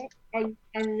Sarnia. I'm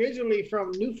originally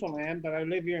from Newfoundland, but I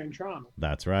live here in Toronto.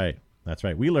 That's right. That's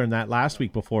right. We learned that last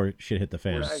week before shit hit the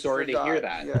fan. Sorry to hear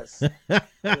that. Yes.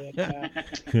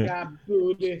 Got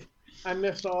booted. I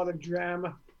missed all the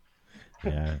drama.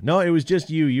 Yeah. No, it was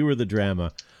just you. You were the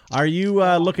drama. Are you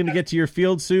looking to get to your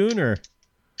field soon, or?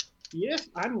 Yes,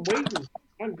 I'm waiting.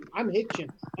 I'm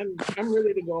itching. I'm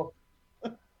ready to go.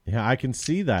 Yeah, I can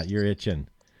see that you're itching.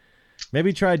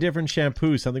 Maybe try a different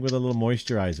shampoo, something with a little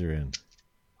moisturizer in.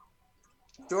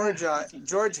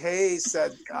 George Hayes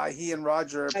said he and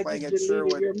Roger are playing at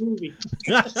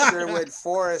Sherwood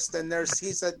Forest, and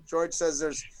George says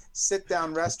there's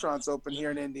sit-down restaurants open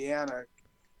here in Indiana.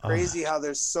 Crazy how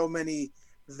there's so many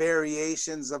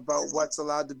variations about what's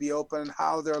allowed to be open,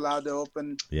 how they're allowed to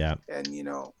open. Yeah. And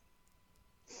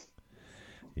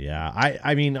Yeah,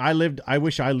 I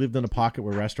wish I lived in a pocket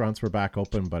where restaurants were back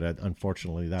open, but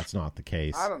unfortunately that's not the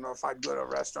case. I don't know if I'd go to a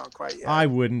restaurant quite yet. I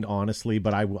wouldn't, honestly,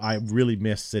 but I really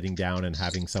miss sitting down and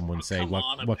having someone say,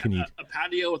 what can you... A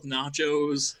patio with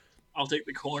nachos, I'll take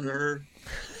the corner,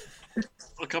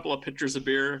 a couple of pitchers of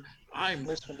beer. I'm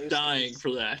dying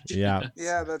for that. Yeah.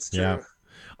 Yeah, that's true. Yeah.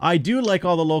 I do like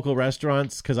all the local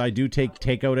restaurants because I do take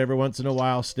takeout every once in a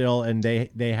while still, and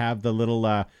they have the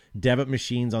little debit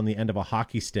machines on the end of a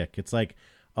hockey stick. It's like,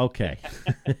 okay,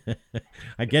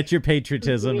 I get your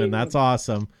patriotism, and that's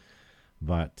awesome.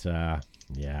 But,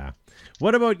 yeah.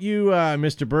 What about you,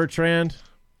 Mr. Bertrand?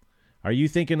 Are you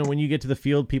thinking when you get to the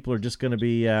field, people are just going to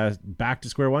be back to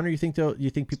square one, or you think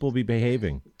people will be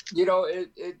behaving?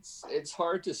 It's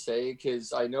hard to say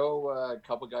because I know a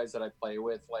couple guys that I play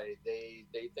with, like they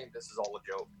think this is all a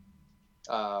joke.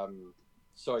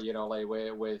 So like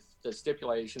with the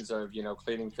stipulations of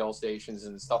cleaning fill stations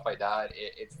and stuff like that,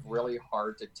 it's really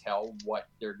hard to tell what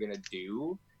they're gonna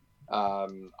do.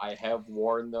 I have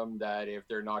warned them that if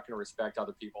they're not going to respect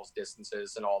other people's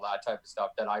distances and all that type of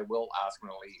stuff, that I will ask them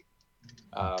to leave.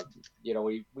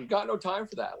 We've got no time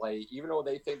for that. Like, even though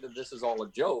they think that this is all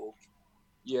a joke,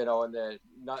 and that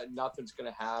nothing's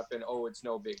going to happen. Oh, it's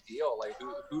no big deal. Like,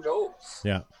 who knows?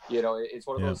 Yeah. It's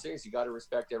one of those things. You got to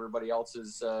respect everybody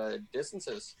else's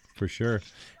distances. For sure.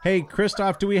 Hey,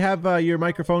 Christoph, do we have your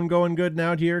microphone going good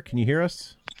now here? Can you hear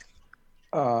us?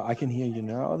 I can hear you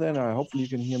now. Then hopefully you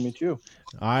can hear me too.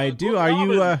 I do. Are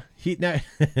you?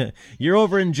 You're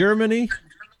over in Germany.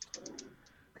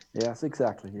 Yes,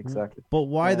 exactly. But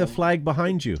why the flag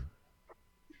behind you?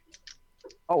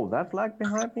 Oh, that flag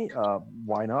behind me?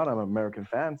 Why not? I'm an American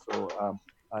fan, so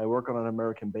I work on an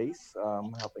American base,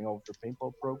 helping out with the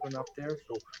paintball program up there.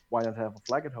 So why not have a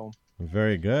flag at home?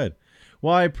 Very good.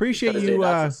 Well, I appreciate you.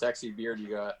 That's a sexy beard you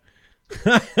got.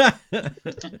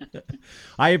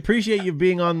 I appreciate you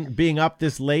being up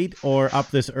this late or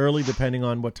up this early, depending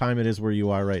on what time it is where you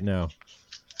are right now.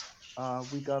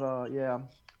 We got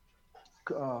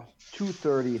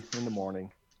 2:30 in the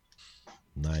morning.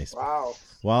 Nice. Wow.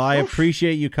 Well, I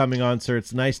appreciate you coming on, sir.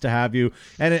 It's nice to have you,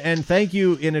 and thank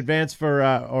you in advance for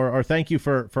or thank you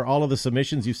for all of the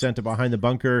submissions you sent to Behind the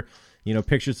Bunker.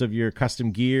 Pictures of your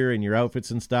custom gear and your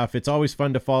outfits and stuff. It's always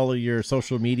fun to follow your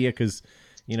social media because.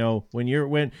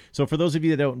 So for those of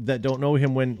you that don't know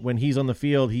him, when he's on the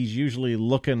field, he's usually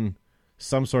looking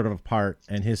some sort of a part,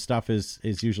 and his stuff is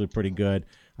usually pretty good.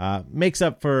 Makes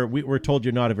up for we're told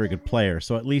you're not a very good player,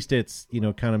 so at least it's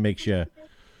kind of makes you.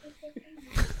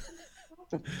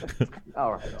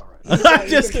 all right. I'm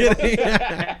just kidding.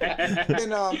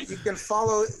 You can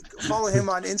follow him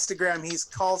on Instagram. He's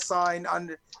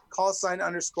 __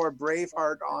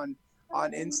 Braveheart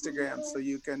on Instagram. So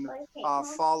you can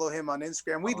follow him on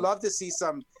Instagram. We'd love to see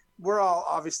some. We're all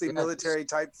obviously military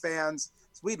type fans.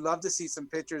 So we'd love to see some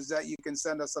pictures that you can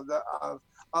send us of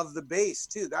the base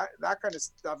too. That kind of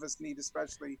stuff is neat,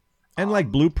 especially. And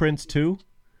like blueprints too.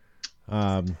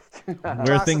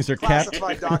 Where things are kept.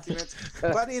 Classified documents,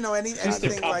 but anything just a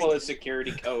couple like of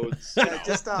security codes.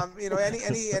 Just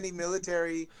any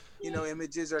military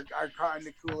images are kind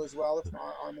of cool as well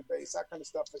on the base. That kind of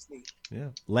stuff is neat. Yeah,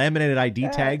 laminated ID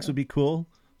tags would be cool.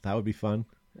 That would be fun.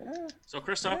 So,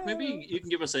 Christoph, maybe you can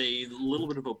give us a little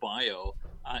bit of a bio,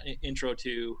 intro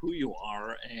to who you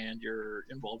are and your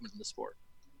involvement in the sport.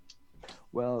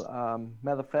 Well,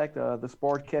 matter of fact, the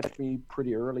sport catch me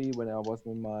pretty early when I was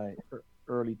in my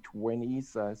early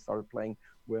 20s. I started playing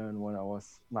when I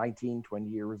was 19, 20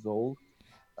 years old.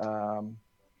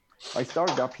 I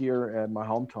started up here at my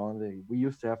hometown. We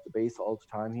used to have the base all the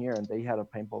time here, and they had a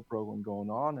paintball program going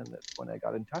on, and that's when I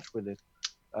got in touch with it.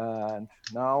 And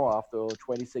now, after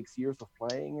 26 years of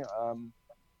playing,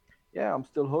 I'm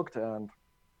still hooked, and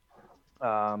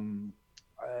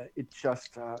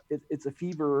it's a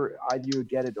fever. Either you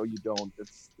get it or you don't.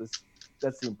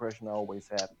 That's the impression I always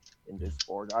had in this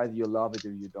sport. Either you love it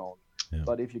or you don't. Yeah.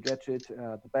 But if you get it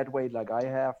the bad way like I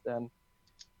have, then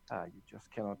you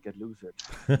just cannot get loose it.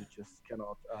 You just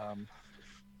cannot.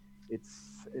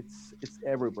 It's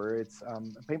everywhere. It's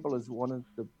paintball is one of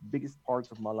the biggest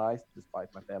parts of my life,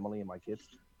 despite my family and my kids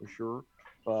for sure.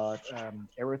 But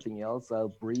everything else, I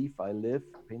breathe, I live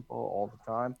paintball all the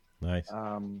time. Nice.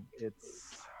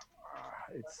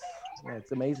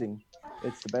 It's amazing.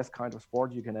 It's the best kind of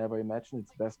sport you can ever imagine.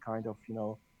 It's the best kind of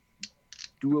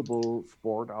doable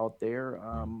sport out there.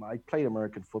 I played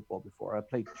American football before. I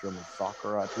played German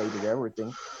soccer. I played it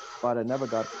everything, but I never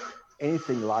got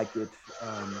anything like it.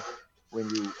 When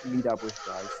you meet up with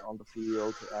guys on the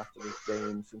field after the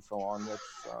games and so on,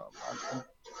 I'm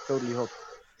totally hooked.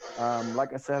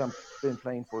 Like I said, I've been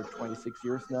playing for 26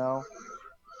 years now,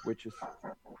 which is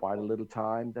quite a little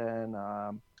time. Then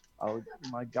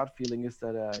my gut feeling is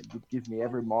that you give me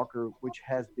every marker which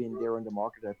has been there in the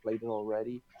market. I played it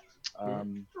already.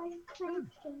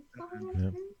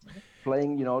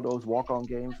 Playing, those walk-on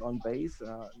games on base.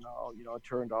 Now, it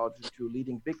turned out into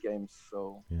leading big games.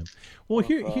 So, well,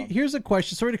 here's a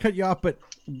question. Sorry to cut you off, but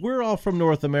we're all from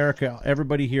North America.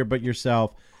 Everybody here, but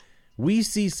yourself. We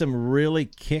see some really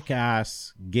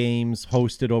kick-ass games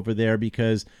hosted over there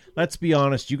because, let's be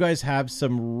honest, you guys have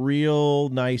some real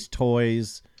nice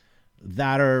toys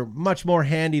that are much more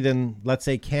handy than, let's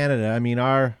say, Canada. I mean,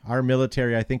 our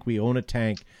military, I think we own a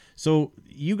tank. So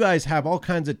you guys have all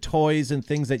kinds of toys and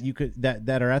things that you could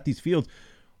that are at these fields.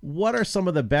 What are some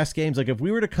of the best games? Like if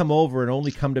we were to come over and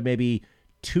only come to maybe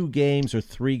 2 games or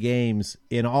 3 games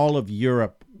in all of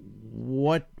Europe,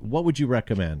 what would you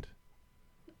recommend?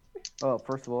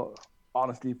 First of all,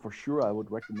 honestly, for sure, I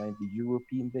would recommend the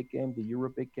European big game, the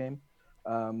Euro big game.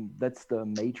 That's the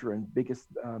major and biggest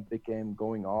big game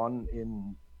going on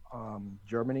in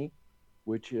Germany,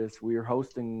 which is we're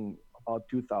hosting about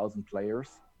 2,000 players.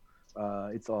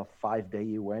 It's a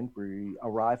 5-day event. We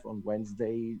arrive on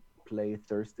Wednesday, play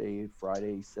Thursday,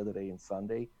 Friday, Saturday, and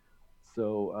Sunday.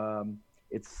 So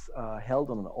it's held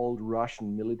on an old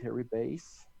Russian military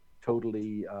base,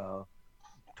 totally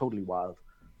wild.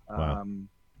 Wow.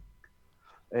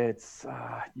 It's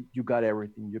you got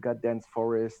everything. You got dense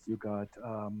forest. You got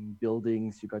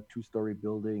buildings. You got 2-story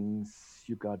buildings.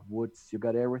 You got woods. You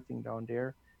got everything down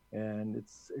there, and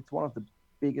it's one of the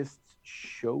biggest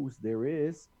shows there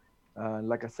is.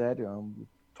 Like I said,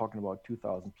 talking about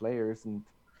 2,000 players, and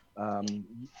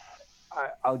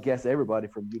I'll guess everybody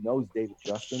from you knows David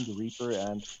Justin, the Reaper,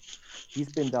 and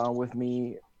he's been down with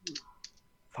me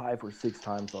 5 or 6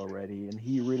 times already, and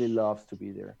he really loves to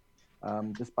be there.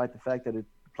 Despite the fact that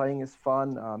playing is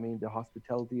fun, I mean, the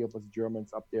hospitality of us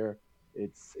Germans up there,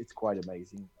 it's quite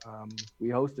amazing. We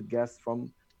hosted guests from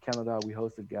Canada, we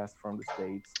hosted guests from the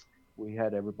States. We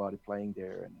had everybody playing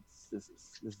there, and this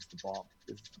is the bomb.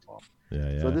 This is the bomb.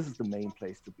 Yeah. So this is the main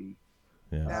place to be.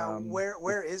 Yeah. Now,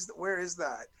 where is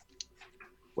that?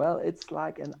 Well, it's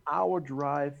like an hour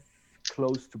drive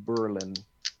close to Berlin.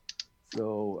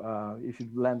 So if you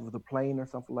land with a plane or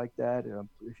something like that,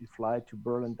 if you fly to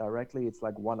Berlin directly, it's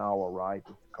like 1 hour ride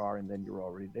with the car, and then you're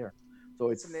already there. So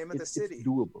What's the name of the city? It's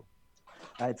doable.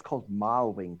 It's called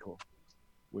Malwinkel,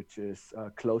 which is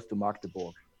close to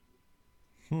Magdeburg.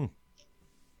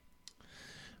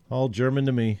 All German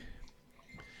to me.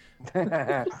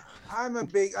 I'm a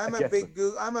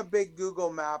big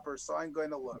Google mapper, so I'm going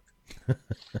to look.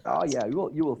 Oh yeah,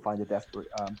 you will find it desperate.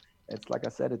 It's like I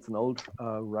said, it's an old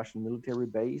Russian military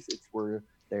base. It's where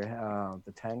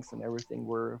the tanks and everything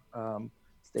were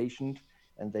stationed,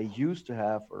 and they used to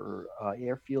have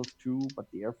airfields too, but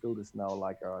the airfield is now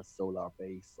like a solar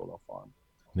base, solar farm.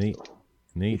 Neat. So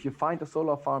Neat. If you find a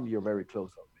solar farm, you're very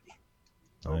close already.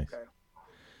 Nice. Okay.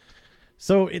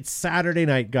 So it's Saturday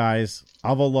night, guys,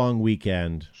 of a long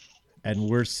weekend, and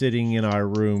we're sitting in our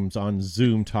rooms on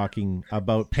Zoom talking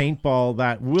about paintball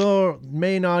that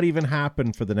may not even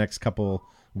happen for the next couple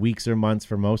weeks or months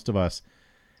for most of us.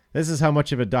 This is how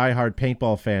much of a diehard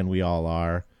paintball fan we all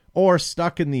are, or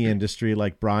stuck in the industry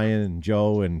like Brian and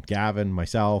Joe and Gavin,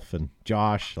 myself and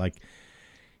Josh. Like,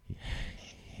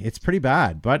 it's pretty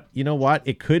bad, but you know what?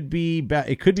 It could be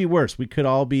it could be worse. We could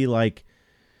all be like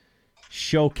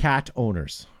show cat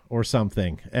owners or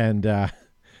something, and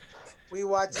we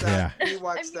watched that. Yeah. We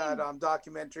watched that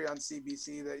documentary on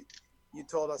CBC that you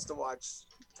told us to watch,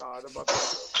 Todd, about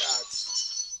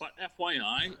cats. But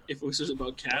FYI, if it was just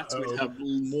about cats, we'd have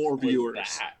more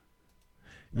viewers.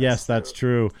 Yes, that's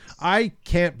true. I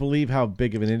can't believe how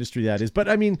big of an industry that is. But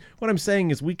I mean, what I'm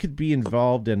saying is we could be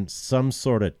involved in some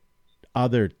sort of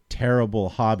other terrible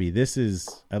hobby. This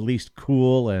is at least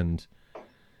cool, and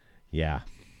yeah.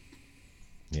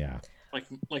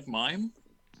 Like mime?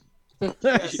 You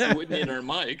wouldn't need our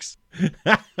mics.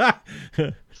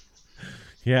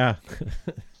 Yeah.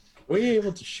 Were you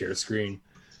able to share screen?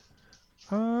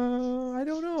 I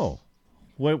don't know.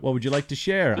 What would you like to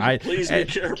share? Please be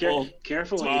careful.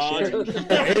 Careful when you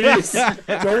share. It is.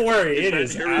 Don't worry. It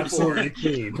is absolutely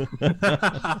clean.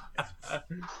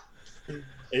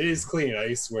 It is clean,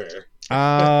 I swear.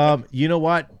 You know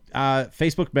what?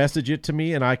 Facebook message it to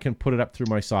me, and I can put it up through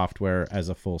my software as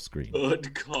a full screen.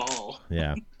 Good call.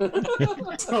 Yeah.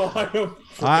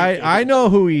 I know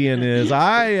who Ian is.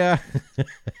 Yeah.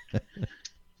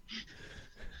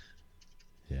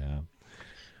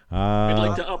 I'd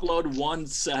like to upload one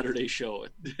Saturday show.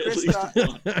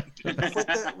 Krista,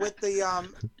 with the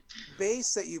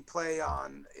base that you play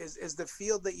on, is the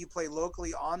field that you play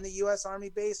locally on the U.S. Army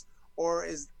base, or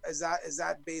is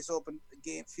that base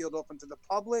field open to the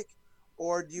public,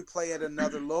 or do you play at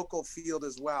another local field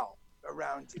as well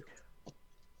around you?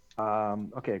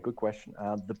 Okay, good question.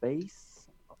 The base,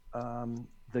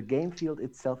 the game field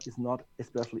itself is not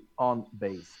especially on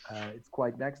base. It's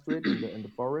quite next to it in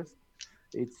the forest.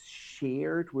 It's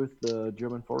shared with the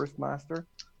German Forest Master,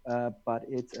 but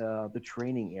it's the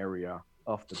training area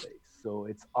of the base. So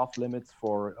it's off limits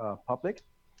for public.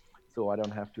 So I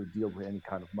don't have to deal with any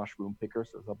kind of mushroom pickers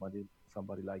or somebody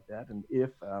like that. And if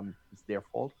it's their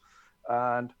fault.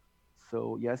 And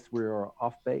so, yes, we're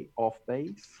off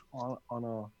base on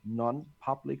a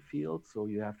non-public field. So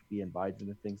you have to be invited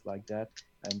and things like that.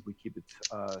 And we keep it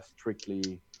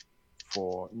strictly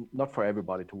not for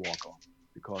everybody to walk on.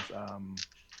 Because,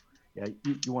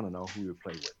 you want to know who you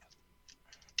play with.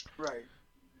 Right.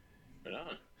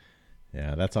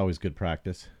 Yeah, that's always good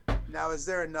practice. Now, is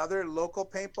there another local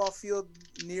paintball field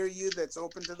near you that's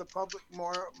open to the public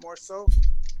more so?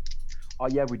 Oh,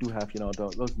 yeah, we do have,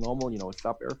 those normal,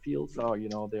 sub-air fields. They are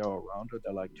around it.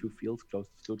 There are like 2 fields close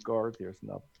to Stuttgart. There's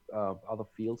other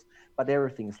fields. But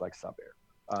everything is like sub-air.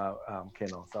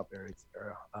 Sub-air, it's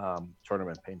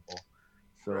tournament paintball.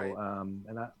 So, right.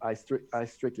 And I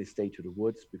strictly stay to the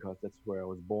woods because that's where I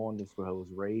was born. That's where I was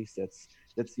raised. That's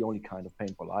the only kind of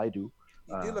paintball I do.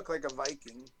 You do look like a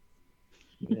Viking.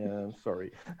 Yeah,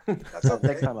 sorry. That's okay.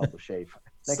 Next time I'll shave.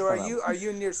 So are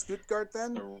you near Stuttgart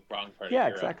then? The wrong part. Yeah,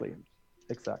 exactly.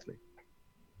 Exactly.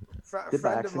 A did friend the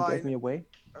accent of mine give me away?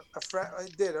 A friend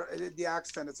did the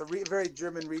accent. It's a very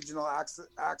German regional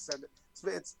accent.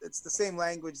 It's the same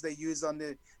language they use on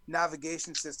the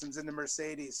navigation systems in the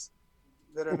Mercedes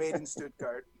that are made in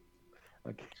Stuttgart.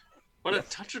 Okay. But a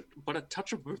touch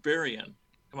of Bavarian.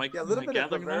 A little bit of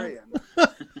Bavarian.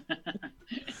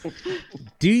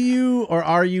 Do you or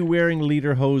are you wearing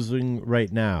lederhosen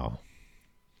right now?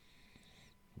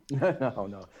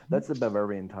 No. That's the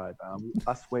Bavarian type.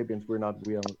 Us Swabians, we're not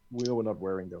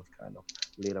wearing those kind of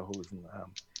lederhosen.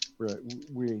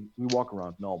 We walk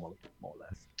around normally, more or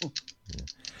less.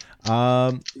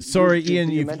 Sorry,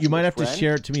 Ian, you might have to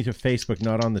share it to me to Facebook,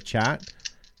 not on the chat.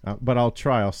 But I'll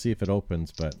try. I'll see if it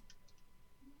opens. But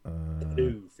fair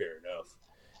enough.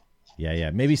 Yeah.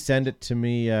 Maybe send it to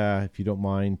me if you don't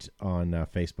mind on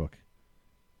Facebook,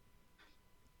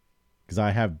 because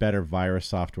I have better virus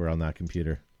software on that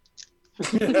computer.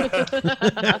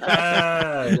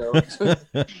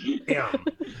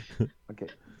 Okay.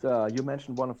 You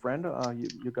mentioned a friend.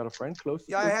 You got a friend close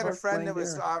to Yeah, I Stuttgart had a friend that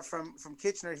was there? from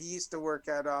Kitchener. He used to work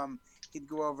at he'd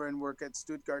go over and work at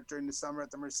Stuttgart during the summer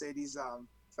at the Mercedes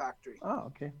factory. Oh,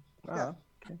 okay. Yeah.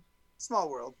 Okay. Small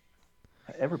world.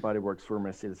 Everybody works for a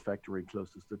Mercedes factory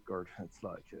close to Stuttgart.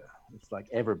 It's like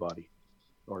everybody,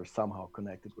 or somehow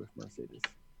connected with Mercedes.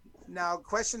 Now,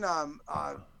 question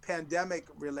pandemic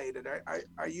related.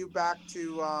 Are you back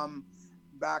to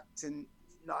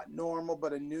not normal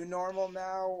but a new normal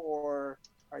now, or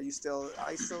are you still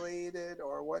isolated,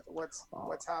 or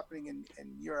what's happening in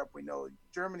Europe? We know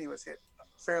Germany was hit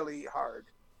fairly hard.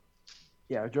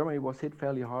 Yeah, Germany was hit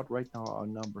fairly hard. Right now, our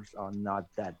numbers are not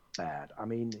that bad. I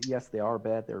mean, yes, they are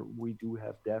bad. We do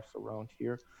have deaths around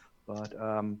here, but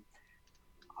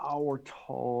our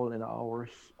toll and our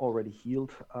already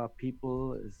healed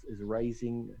people is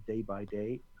rising day by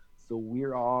day. So we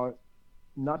are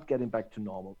not getting back to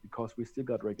normal because we still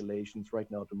got regulations. Right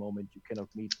now, at the moment, you cannot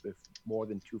meet with more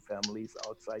than 2 families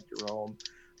outside your home.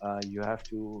 You have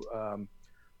to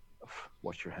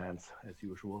wash your hands as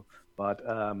usual. But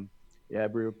yeah,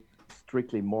 we're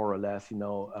strictly more or less,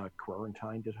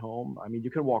 quarantined at home. I mean, you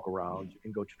can walk around, you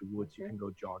can go to the woods, you can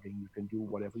go jogging, you can do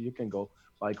whatever, you can go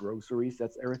buy groceries.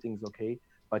 Everything's okay.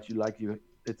 But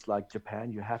it's like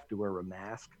Japan. You have to wear a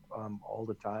mask all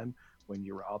the time when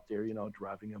you're out there,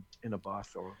 driving in a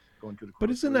bus or going to the.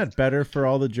 But isn't that better for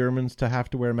all the Germans to have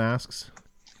to wear masks?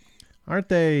 Aren't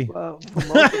they? Well, for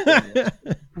most of them,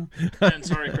 And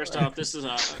sorry, Christoph,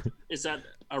 is that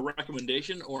a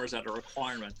recommendation or is that a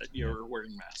requirement that you're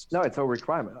wearing masks? No, it's a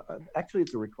requirement. Actually,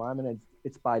 it's a requirement, and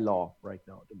it's by law right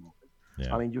now at the moment.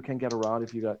 Yeah. I mean, you can get around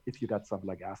if you got something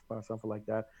like asthma or something like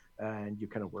that, and you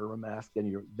kind of wear a mask, then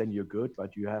you're good.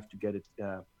 But you have to get it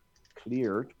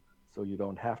cleared, so you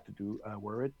don't have to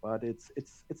wear it. But it's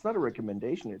not a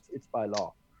recommendation. It's by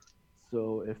law.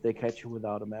 So if they catch you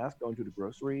without a mask going to the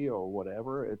grocery or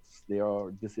whatever, it's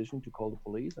their decision to call the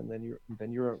police, and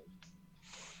then you're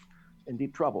in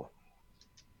deep trouble.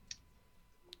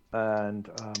 And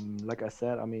like I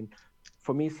said, I mean,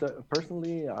 for me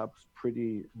personally, I was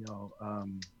pretty,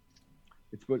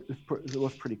 it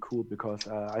was pretty cool because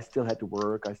I still had to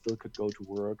work. I still could go to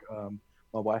work.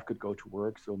 My wife could go to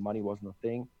work, so money wasn't a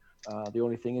thing. The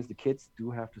only thing is the kids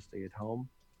do have to stay at home.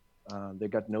 They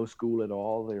got no school at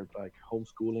all. They're like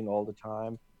homeschooling all the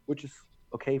time, which is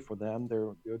okay for them.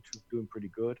 They're doing pretty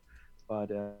good, but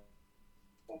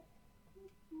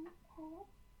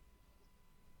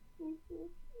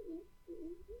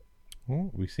well,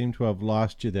 we seem to have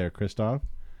lost you there, Christoph.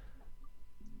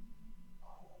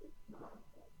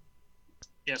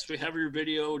 Yes, we have your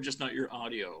video, just not your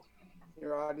audio.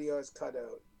 Your audio is cut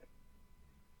out.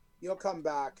 You'll come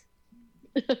back.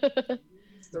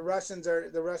 The Russians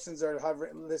are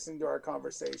hovering, listening to our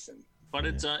conversation. But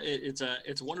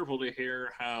it's wonderful to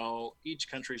hear how each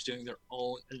country is doing their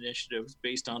own initiatives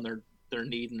based on their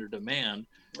need and their demand,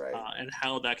 right? And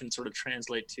how that can sort of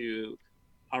translate to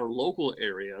our local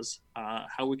areas,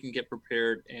 how we can get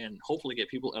prepared and hopefully get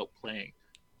people out playing.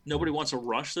 Nobody wants to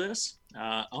rush this,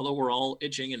 although we're all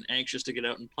itching and anxious to get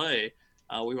out and play.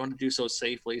 We want to do so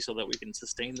safely so that we can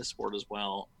sustain the sport as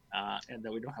well, and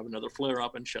that we don't have another flare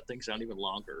up and shut things down even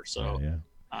longer. So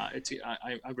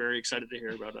I'm very excited to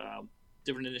hear about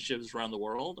different initiatives around the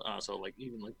world. So like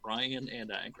Brian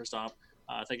and Christoph,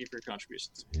 thank you for your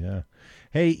contributions. Yeah.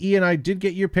 Hey, Ian, I did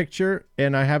get your picture,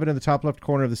 and I have it in the top left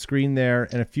corner of the screen there.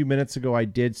 And a few minutes ago, I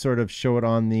did sort of show it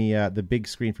on the big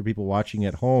screen for people watching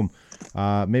at home.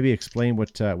 Maybe explain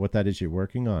what that is you're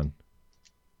working on.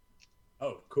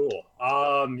 Oh, cool.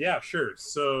 Yeah, sure.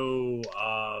 So,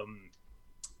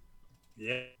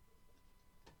 yeah.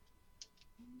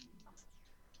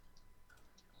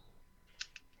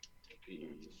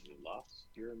 You lost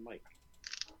your mic.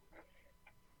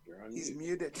 He's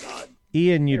muted, Todd.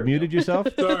 Ian, you muted yourself?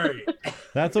 Sorry.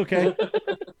 That's okay.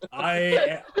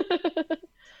 I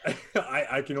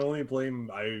can only blame.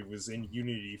 I was in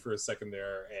Unity for a second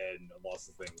there and lost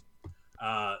the thing.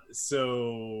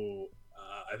 So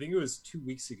I think it was 2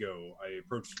 weeks ago. I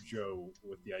approached Joe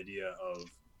with the idea of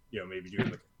maybe doing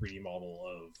like a 3D model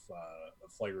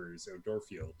of Flyers outdoor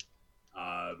field.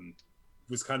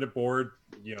 Was kind of bored,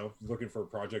 looking for a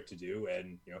project to do,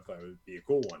 and thought it would be a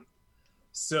cool one.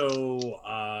 So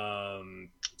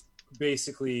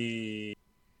basically,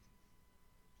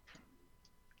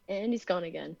 and he's gone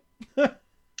again.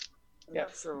 Yeah,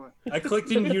 sure. I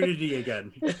clicked in Unity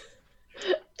again.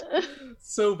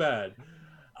 So bad.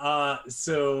 Where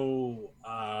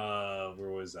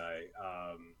was I?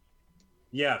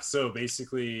 So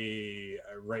basically,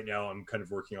 right now I'm kind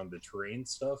of working on the terrain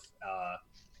stuff.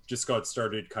 just got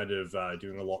started kind of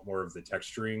doing a lot more of the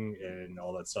texturing and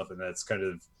all that stuff, and that's kind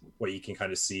of what you can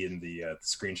kind of see in the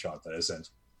screenshot that I sent.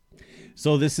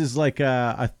 So this is like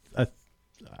a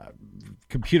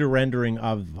computer rendering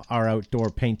of our outdoor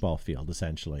paintball field,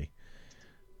 essentially.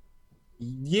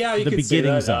 Yeah, you could say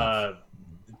that.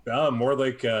 More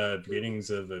like beginnings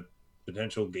of a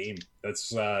potential game. That's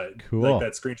cool. Like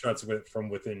that screenshots from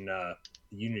within the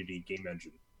Unity game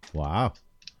engine. Wow,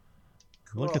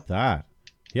 cool. Look at that.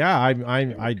 Yeah,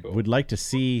 I cool. would like to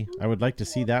see. I would like to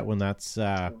see that when that's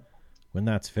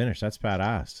finished. That's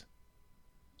badass.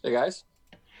 Hey guys.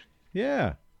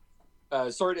 Yeah.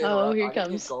 Sorry to interrupt. Here I'm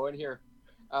comes. Going here.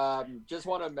 Just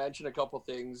want to mention a couple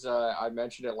things. I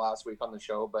mentioned it last week on the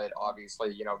show, but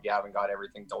obviously, Gavin got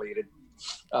everything deleted.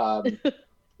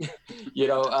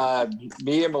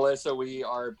 Me and Melissa, we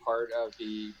are part of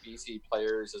the BC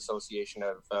Players Association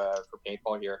for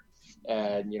paintball here,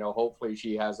 and hopefully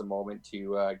she has a moment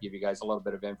to give you guys a little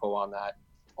bit of info on that.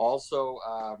 Also,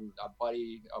 a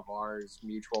buddy of ours,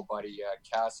 mutual buddy,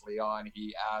 Cass Leon,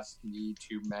 he asked me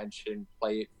to mention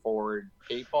Play It Forward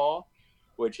Paintball,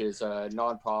 which is a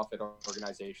non-profit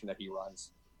organization that he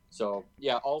runs. So,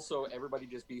 yeah, also, everybody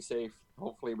just be safe.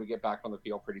 Hopefully we get back on the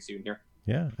field pretty soon here.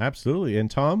 Yeah, absolutely. And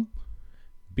Tom,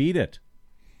 beat it.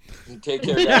 Take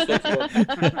care, guys. Thank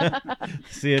you.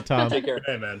 See you, Tom. Take care.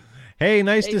 Hey, man. Hey,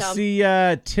 nice to Tom. see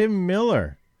Tim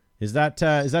Miller. Is that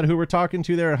who we're talking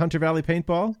to there at Hunter Valley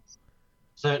Paintball?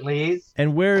 Certainly is.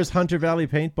 And where is Hunter Valley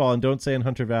Paintball? And don't say in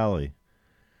Hunter Valley.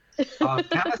 Can I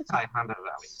say Hunter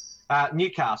Valley?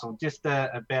 Newcastle, just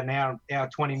about an hour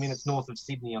 20 minutes north of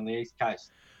Sydney on the east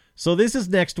coast. So this is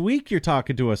next week you're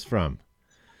talking to us from.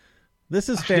 This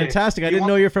is fantastic. I didn't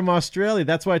know you're from Australia.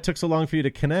 That's why it took so long for you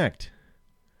to connect.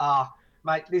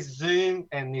 Mate, this Zoom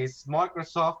and this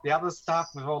Microsoft, the other stuff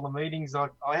with all the meetings, I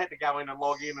had to go in and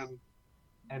log in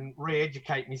and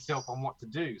re-educate myself on what to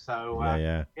do. So,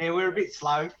 yeah, we're a bit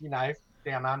slow,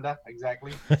 down under,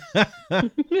 exactly.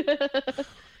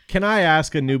 Can I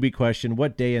ask a newbie question?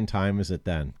 What day and time is it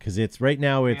then? Because it's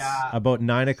about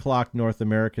 9 o'clock North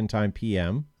American time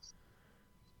PM.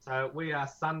 So we are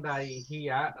Sunday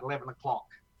here at 11 o'clock,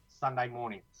 Sunday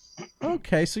morning.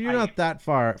 Okay, so you're not that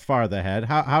far ahead.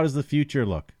 How does the future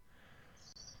look?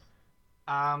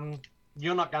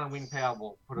 You're not going to win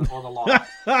Powerball, put it all the line.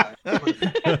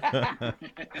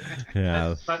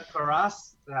 Yeah. But for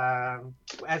us,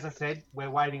 as I said, we're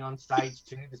waiting on stage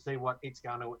 2 to see what it's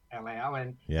going to allow.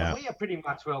 And we are pretty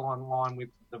much well on line with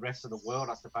the rest of the world,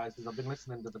 I suppose, because I've been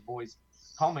listening to the boys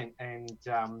comment. And,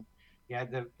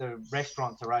 the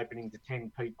restaurants are opening to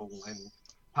 10 people and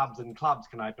pubs and clubs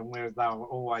can open, whereas they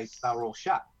were all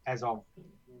shut as of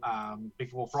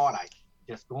before Friday,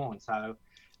 just gone. So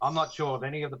I'm not sure if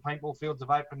any of the paintball fields have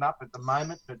opened up at the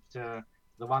moment, but the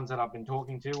ones that I've been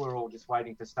talking to, we're all just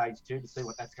waiting for stage 2 to see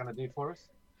what that's going to do for us.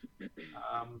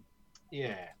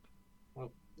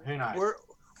 Well, who knows?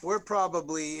 We're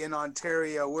probably in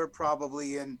Ontario. We're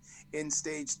probably in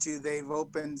stage 2. They've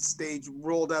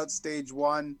rolled out stage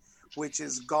 1, which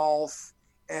is golf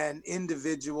and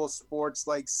individual sports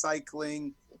like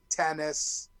cycling,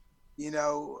 tennis,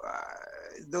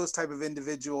 those type of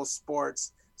individual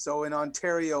sports. So in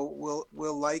Ontario,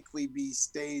 will likely be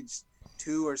stage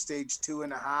 2 or stage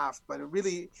 2.5, but it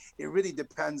really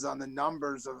depends on the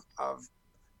numbers of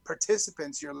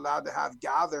participants you're allowed to have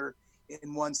gather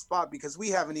in one spot, because we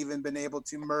haven't even been able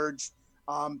to merge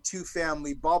 2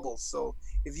 family bubbles. So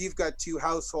if you've got 2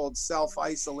 households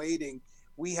self-isolating,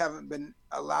 we haven't been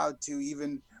allowed to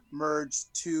even merge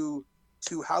two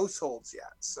households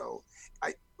yet. So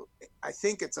I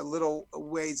think it's a little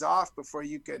ways off before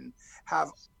you can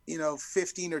have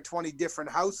 15 or 20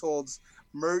 different households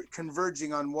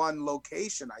converging on one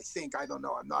location. I don't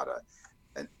know. I'm not a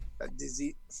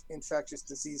infectious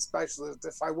disease specialist.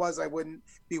 If I was, I wouldn't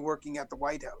be working at the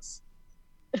White House.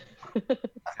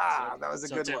 That was a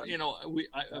good one.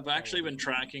 I've actually been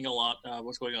tracking a lot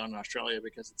what's going on in Australia,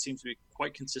 because it seems to be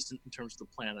quite consistent in terms of the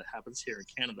plan that happens here in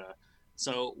Canada.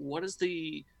 So what is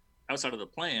outside of the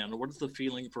plan, what is the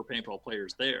feeling for paintball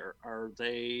players there? Are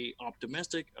they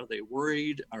optimistic? Are they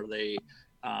worried? Are they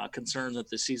concerned that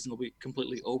the season will be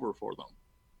completely over for them?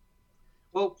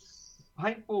 Well,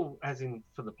 paintball, as in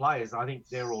for the players, I think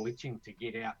they're all itching to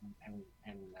get out and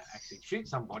actually shoot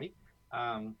somebody.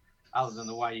 Other than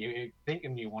the way you're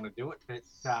thinking you want to do it.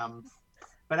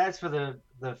 But as for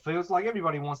the fields, like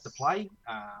everybody wants to play.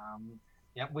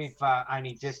 We've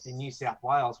only just in New South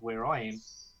Wales, where I am,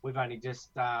 we've only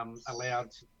just allowed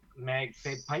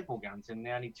mag-fed paintball guns, and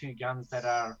the only 2 guns that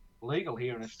are legal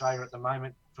here in Australia at the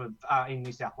moment in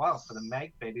New South Wales for the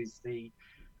mag-fed is the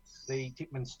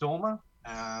Tippmann Stormer,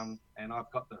 and I've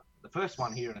got the first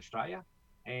one here in Australia,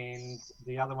 and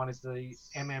the other one is the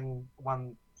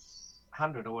MM100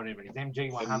 or whatever it is,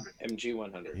 MG100.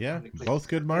 MG100. Yeah, both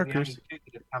good markers. The only two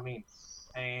that have come in,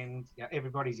 and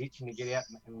everybody's itching to get out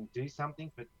and do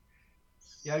something. But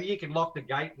you can lock the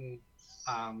gate and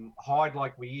hide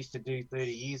like we used to do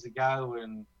 30 years ago,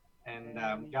 and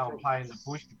go and play in the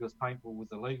bush because paintball was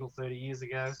illegal 30 years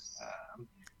ago.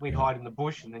 We'd hide in the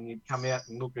bush, and then you'd come out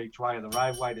and look each way of the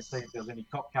roadway to see if there was any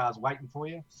cop cars waiting for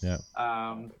you. Yeah.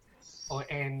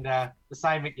 And the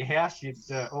same at your house, you'd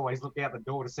always look out the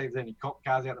door to see if there's any cop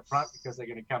cars out the front because they're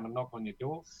going to come and knock on your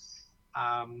door.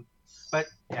 But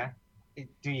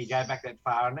do you go back that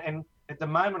far? And at the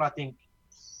moment, I think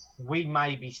we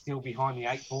may be still behind the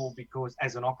 8 ball because,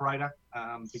 as an operator,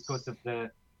 because of the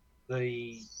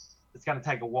it's going to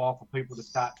take a while for people to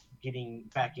start getting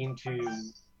back into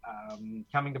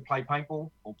coming to play paintball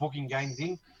or booking games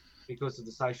in because of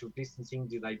the social distancing.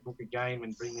 Do they book a game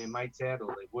and bring their mates out,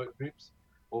 or their work groups,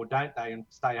 or don't they and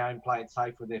stay home, play it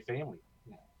safe with their family?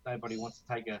 Nobody wants to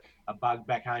take a bug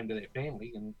back home to their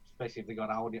family, and especially if they've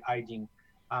got old aging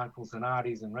uncles and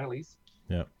aunties and rellies.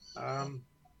 Yeah.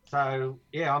 So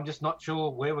I'm just not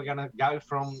sure where we're going to go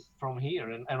from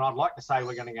here, and I'd like to say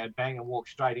we're going to go bang and walk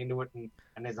straight into it, and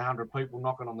there's 100 people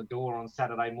knocking on the door on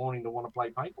Saturday morning to want to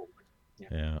play paintball.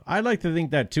 Yeah, I'd like to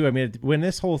think that too. I mean, when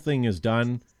this whole thing is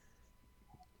done,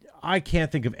 I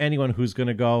can't think of anyone who's going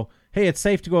to go, hey, it's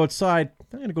safe to go outside.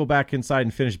 I'm going to go back inside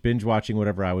and finish binge watching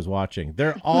whatever I was watching.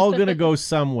 They're all going to go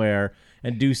somewhere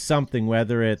and do something,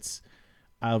 whether it's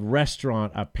a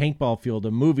restaurant, a paintball field,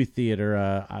 a movie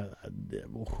theater,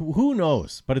 who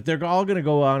knows? But if they're all going to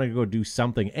go on and go do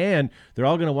something, and they're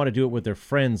all going to want to do it with their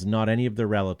friends, not any of their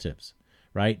relatives.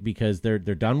 Right, because they're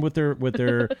done with their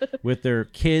with their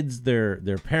kids,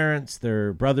 their parents,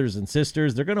 their brothers and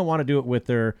sisters. They're going to want to do it with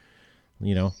their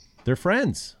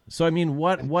friends. So I mean,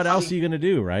 what else are you going to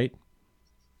do, right?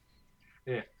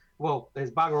 Yeah. Well,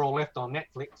 there's bugger all left on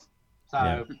Netflix.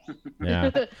 So yeah.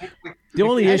 The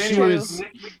only issue is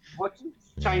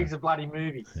change the bloody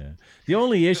movie. Yeah. The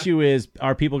only issue is,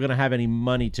 are people going to have any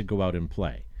money to go out and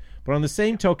play? But on the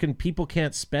same token, people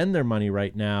can't spend their money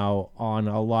right now on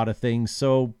a lot of things.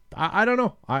 So I don't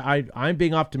know. I'm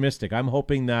being optimistic. I'm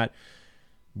hoping that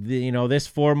this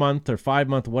 4-month or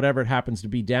 5-month, whatever it happens to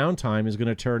be, downtime is going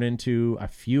to turn into a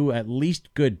few at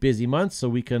least good busy months, so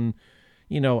we can,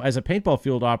 as a paintball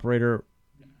field operator,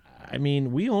 I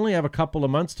mean, we only have a couple of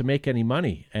months to make any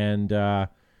money, and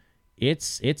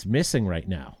it's missing right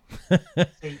now.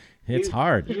 It's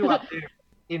hard. You up there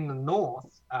in the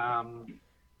north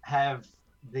have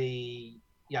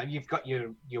you've got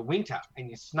your winter and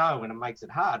your snow, and it makes it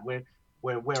hard.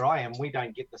 Where I am, we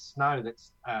don't get the snow that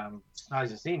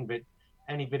snows us in, but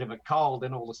any bit of a cold,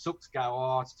 and all the sooks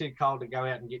go, it's too cold to go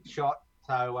out and get shot.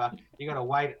 So you got to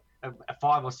wait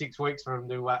 5 or 6 weeks for them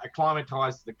to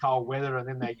acclimatise to the cold weather, and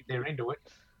then they're into it.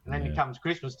 And then it comes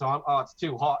Christmas time. it's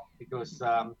too hot because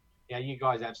you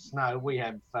guys have snow. We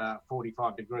have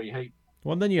 45-degree heat.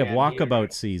 Well, then you have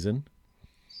walkabout season.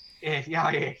 Yeah,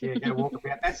 go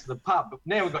walkabout. That's the pub. But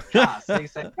now we've got cars, so you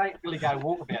don't really go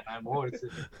walkabout no more. It's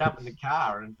jump in the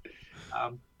car. And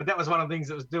but that was one of the things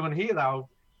that was doing here. They were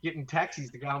getting taxis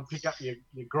to go and pick up your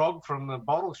grog from the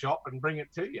bottle shop and bring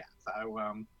it to you.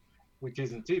 So, which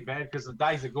isn't too bad, because the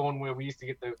days are gone where we used to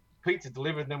get the pizza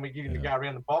delivered, and then we get him to go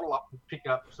around the bottle up and pick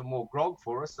up some more grog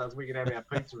for us, so we can have our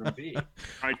pizza and beer. All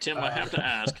right, Tim, I have to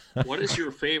ask, what is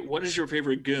your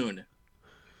favorite goon?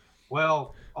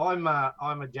 Well, I'm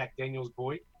a Jack Daniels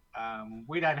boy.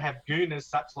 We don't have goon as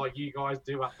such like you guys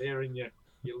do up there in your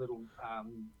little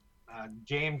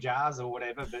jam jars or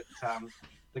whatever, but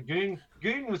the goon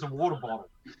was a water bottle.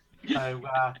 So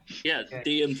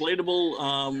the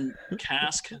inflatable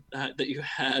cask that you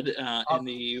had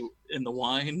in the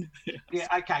wine. Yeah,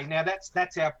 okay. Now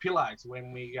that's our pillows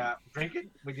when we drink it.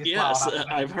 We just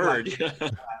I've heard.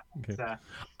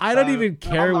 I don't even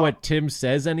care what Tim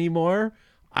says anymore.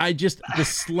 I just the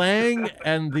slang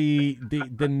and the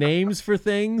names for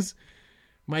things.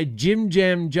 My Jim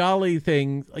Jam Jolly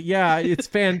thing. Yeah, it's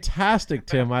fantastic,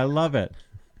 Tim. I love it.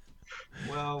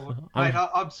 Well, mate,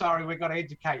 I'm sorry, we've got to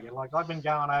educate you. Like, I've been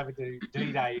going over to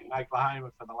D-Day in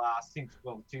Oklahoma for the last, since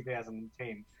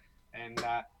 2010, and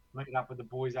meeting up with the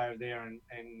boys over there and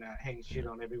hang shit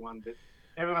on everyone. But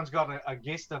everyone's got a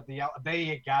guest of the. There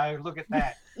you go. Look at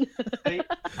that. See?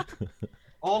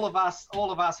 All of us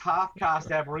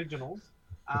half-caste Aboriginals,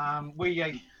 we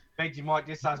eat Vegemite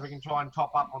just so we can try and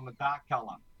top up on the dark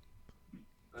colour.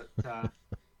 But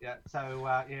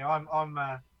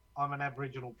I'm an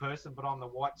Aboriginal person, but on the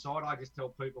white side, I just tell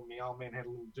people my old man had a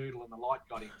little doodle and the light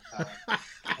got him.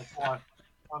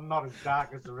 So I'm not as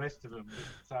dark as the rest of them.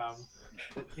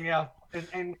 But, yeah,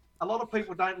 and a lot of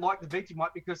people don't like the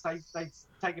Vegemite because they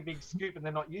take a big scoop and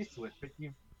they're not used to it. But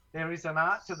there is an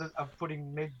art to of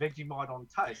putting Vegemite on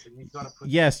toast, and you've got to put.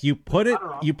 Yes, you put it.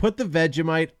 You put the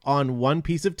Vegemite on one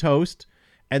piece of toast,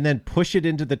 and then push it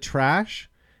into the trash,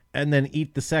 and then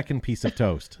eat the second piece of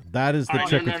toast. That is the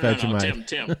trick with Vegemite. No,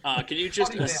 Tim, can you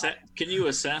just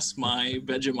assess my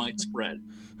Vegemite spread?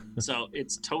 So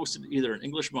it's toasted either an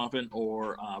English muffin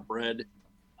or bread,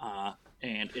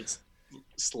 and it's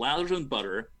slathered in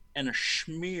butter and a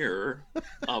smear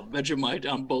of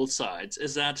Vegemite on both sides.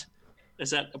 Is that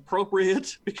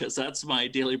appropriate? Because that's my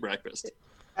daily breakfast.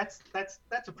 That's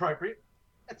appropriate.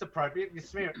 That's appropriate. You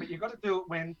smear it, but you've got to do it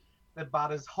when the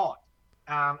butter's hot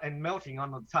and melting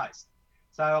on the toast.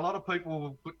 So a lot of people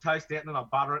will put toast out and then they'll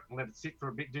butter it and let it sit for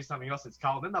a bit, do something else that's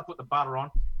cold. Then they'll put the butter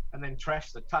on and then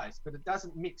trash the toast. But it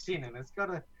doesn't mix in, and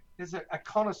there's a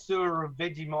connoisseur of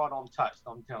Vegemite on toast,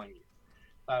 I'm telling you.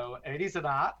 So it is an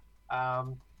art,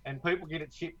 and people get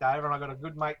it shipped over. And I've got a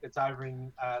good mate that's over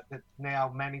in that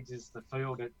now manages the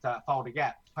field at Folder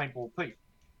Gap, Paintball Pete.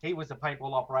 He was a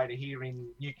paintball operator here in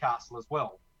Newcastle as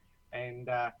well, and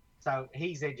so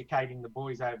he's educating the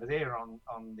boys over there on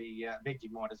the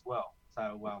Vegemite as well.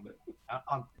 So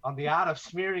on the art of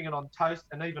smearing it on toast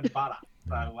and even butter.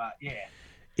 So yeah.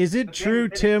 Is it true,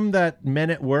 Tim, that Men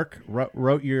at Work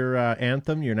wrote your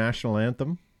anthem, your national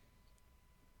anthem?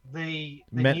 The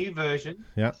new version.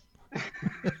 Yeah.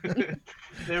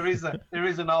 There is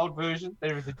an old version.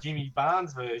 There is a Jimmy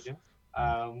Barnes version.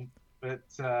 But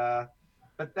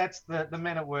that's the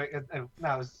Men at Work.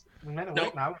 No, it's the Men at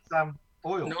Work. No, it's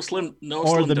Oil. No Slim. No.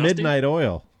 Or Slim the Dusty. Midnight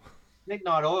Oil.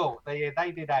 Midnight Oil. They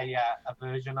did a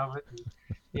version of it. And,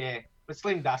 yeah, but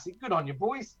Slim Dusty, good on you,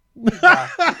 boys.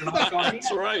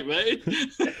 That's right, mate.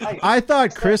 I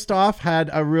thought Christoph had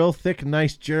a real thick,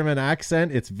 nice German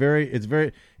accent. It's very,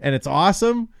 and it's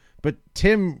awesome. But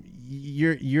Tim,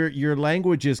 your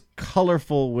language is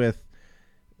colorful with,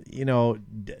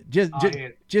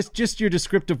 just your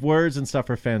descriptive words and stuff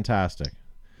are fantastic.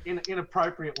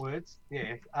 Inappropriate words,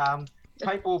 yeah.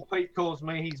 Paintball Pete calls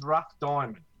me his rough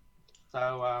diamond.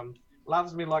 So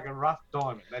loves me like a rough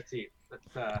diamond. That's it.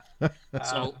 But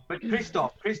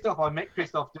Christoph, I met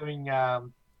Christoph doing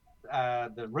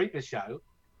the Reaper show,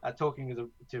 talking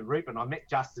to Reaper, and I met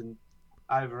Justin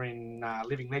over in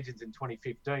Living Legends in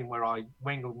 2015, where I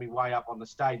wangled me way up on the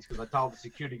stage because I told the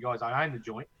security guys I own the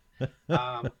joint.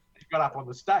 Got up on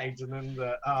the stage, and then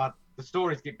the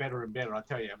stories get better and better, I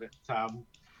tell you.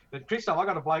 But Christoph, I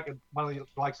got a bloke, one of the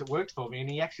blokes that works for me, and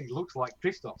he actually looks like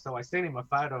Christoph. So I sent him a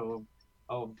photo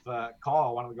of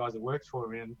Kyle, one of the guys that works for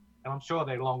me, and I'm sure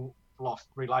they're long lost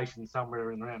relations somewhere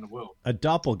around the world. A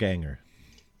doppelganger.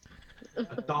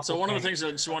 So one of the things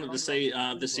I just wanted to say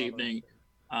this evening,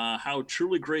 how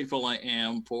truly grateful I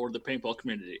am for the paintball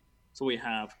community. So we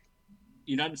have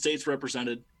United States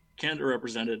represented, Canada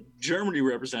represented, Germany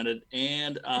represented,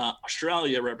 and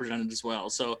Australia represented as well.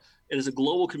 So it is a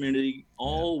global community,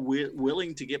 all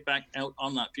willing to get back out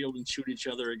on that field and shoot each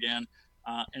other again.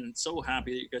 And so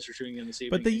happy that you guys are shooting in this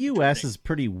evening. But the U.S. is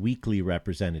pretty weakly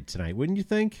represented tonight, wouldn't you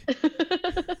think?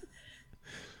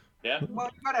 Yeah. Well,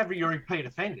 you've got to have your repeat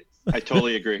offenders. I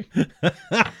totally agree.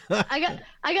 I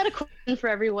got a question for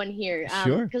everyone here.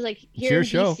 Sure. Because here in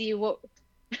BC,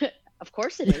 show. Of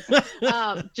course it is.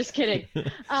 Just kidding.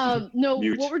 No,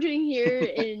 Mute. What we're doing here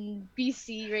in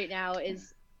BC right now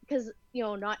is because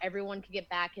not everyone can get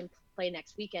back and play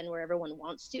next weekend where everyone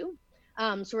wants to.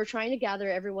 So we're trying to gather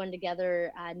everyone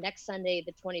together next Sunday,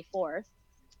 the 24th,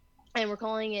 and we're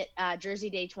calling it Jersey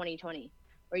Day 2020,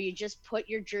 where you just put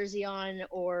your jersey on,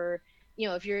 or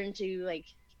if you're into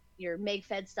your Meg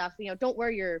Fed stuff, don't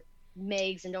wear your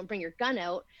Megs and don't bring your gun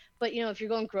out. But if you're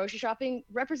going grocery shopping,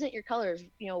 represent your colors.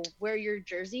 Wear your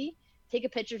jersey, take a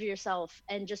picture of yourself,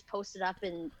 and just post it up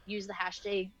and use the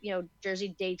hashtag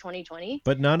Jersey Day 2020.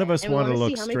 But none of us want to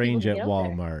look strange at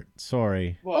Walmart.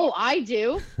 Sorry. Oh, I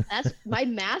do. That's my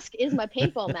mask is my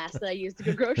paintball mask that I use to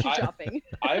go grocery shopping.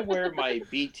 I wear my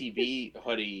BTV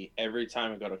hoodie every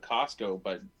time I go to Costco,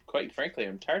 but quite frankly,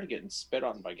 I'm tired of getting spit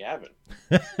on by Gavin.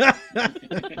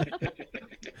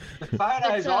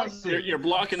 You're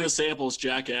blocking the samples,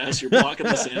 jackass. You're blocking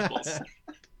the samples.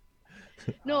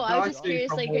 No, I was just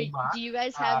curious, do you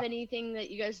guys have anything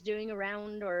that you guys are doing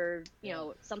around, or,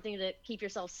 something to keep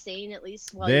yourself sane at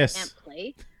least while you can't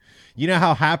play? You know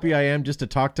how happy I am just to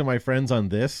talk to my friends on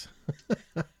this?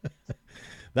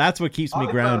 That's what keeps me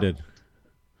grounded.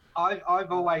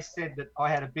 I've always said that I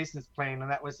had a business plan, and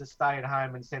that was to stay at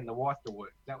home and send the wife to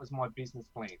work. That was my business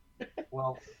plan.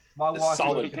 Well, My wife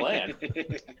solid plan.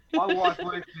 My wife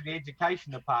works in the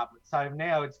education department, so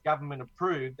now it's government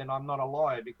approved, and I'm not a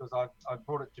liar because I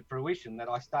brought it to fruition that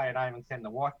I stay at home and send the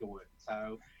wife to work.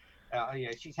 So,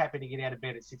 yeah, she's happy to get out of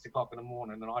bed at 6 o'clock in the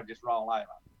morning, and I just roll over.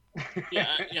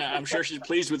 Yeah, I'm sure she's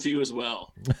pleased with you as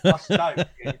well. I'm stoked.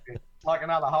 Like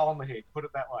another hole in the head, put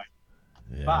it that way.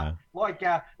 Yeah.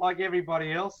 But like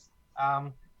everybody else,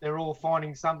 they're all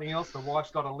finding something else. The wife's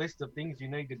got a list of things you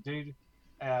need to do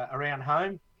around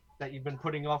home that you've been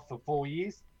putting off for 4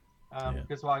 years.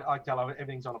 Because I tell her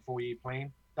everything's on a 4-year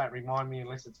plan. Don't remind me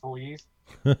unless it's 4 years.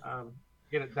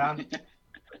 Get it done.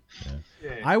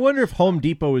 Yeah. I wonder if Home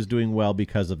Depot is doing well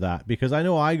because of that. Because I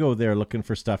know I go there looking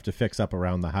for stuff to fix up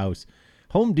around the house.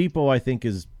 Home Depot, I think,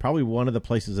 is probably one of the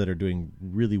places that are doing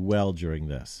really well during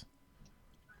this.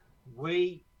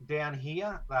 We down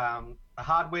here, the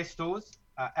hardware stores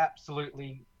are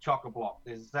absolutely chock-a-block.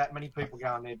 There's that many people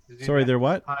going there. To do Sorry, that. they're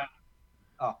what?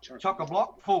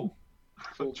 Chock-a-block, full.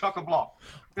 Chock-a-block.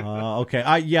 Okay.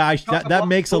 That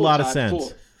makes a lot of sense.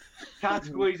 Full. Can't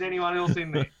squeeze anyone else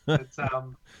in there. It's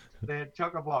they're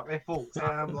chock-a-block. They're full.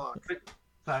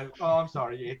 I'm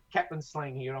sorry. Yeah, Captain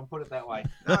Sling here. I'll put it that way.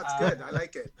 No, it's good. I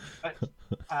like it.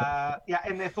 But,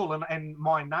 and they're full. And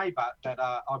my neighbour that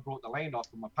I brought the land off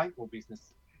for my paintball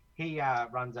business, he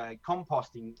runs a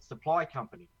composting supply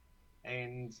company,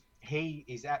 and he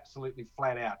is absolutely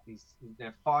flat out. There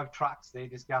are 5 trucks. They're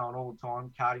just going all the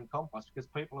time carting compost because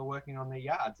people are working on their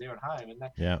yards. They're at home, and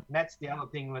that's the other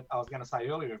thing that I was going to say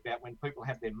earlier about when people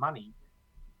have their money.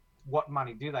 What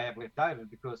money do they have left over?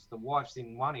 Because the wife's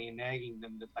in money and nagging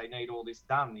them that they need all this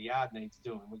done. The yard needs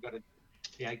doing. We've got to,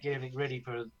 get everything ready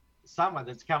for summer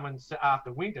that's coming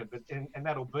after winter. But and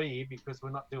that'll be because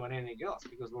we're not doing anything else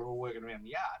because we're all working around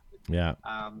the yard. Yeah.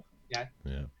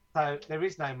 So there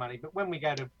is no money. But when we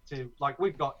go to like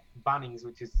we've got Bunnings,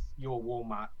 which is your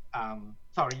Walmart.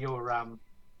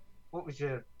 What was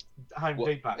your Home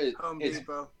Depot? Home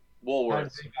Depot.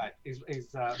 Woolworths. Home Depot is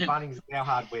Bunnings is our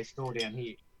hardware store down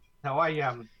here. So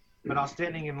but I was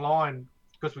standing in line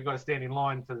because we've got to stand in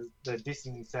line for the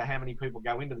distance, how many people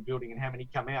go into the building and how many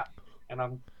come out. And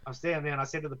I'm standing there and I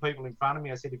said to the people in front of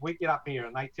me, I said, if we get up here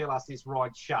and they tell us this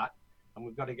ride's shut and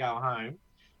we've got to go home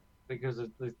because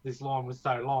this line was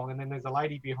so long. And then there's a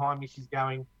lady behind me, she's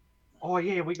going, oh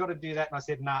yeah, we got to do that. And I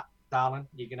said, nah, darling,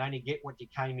 you can only get what you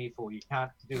came here for. You can't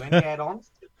do any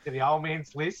add-ons to the old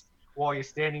man's list while you're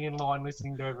standing in line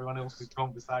listening to everyone else's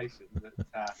conversation.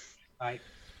 Mate,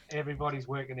 everybody's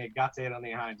working their guts out on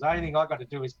their homes. The only thing I got to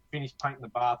do is finish painting the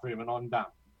bathroom and I'm done.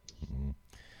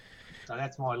 So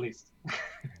that's my list.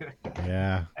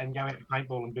 Yeah. And go out to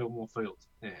paintball and build more fields.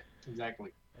 Yeah,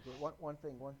 exactly. Okay, one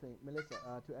thing. Melissa,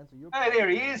 to answer your question. Hey, there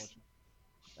he is.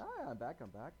 I'm back.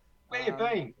 Where you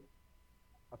been?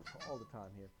 All the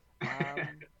time here.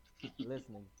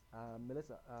 Listening.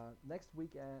 Melissa, next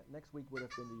week would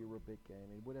have been the Euro Big Game.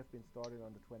 It would have been started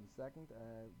on the 22nd.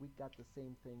 We got the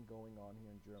same thing going on here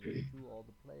in Germany too. All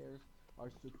the players are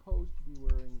supposed to be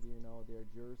wearing, their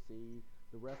jersey.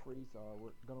 The referees are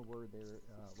gonna wear their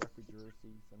referee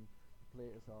jerseys, and the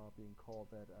players are being called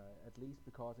that at least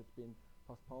because it's been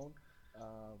postponed.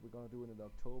 We're gonna do it in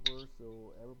October,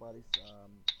 so everybody's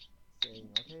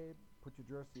saying, okay, put your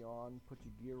jersey on, put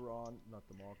your gear on, not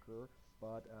the marker,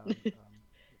 but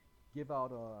give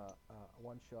out a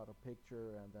one-shot a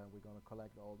picture, and then we're gonna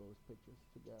collect all those pictures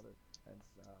together, and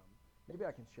maybe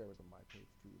I can share it on my page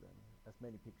too. Then as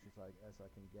many pictures as I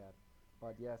can get.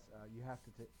 But yes, you have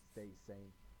to stay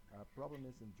sane. Problem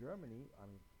is in Germany.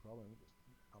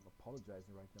 I'm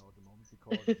apologizing right now at the moment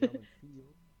because German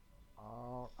fields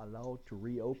are allowed to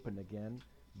reopen again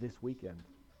this weekend.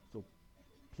 So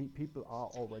people are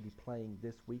already playing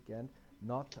this weekend.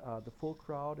 Not the full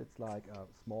crowd. It's like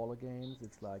smaller games.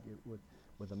 It's like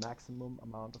with a maximum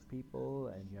amount of people,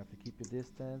 and you have to keep your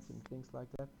distance and things like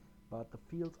that. But the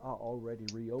fields are already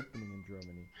reopening in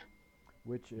Germany,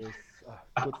 which is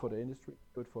good for the industry,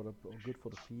 good for the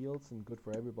fields, and good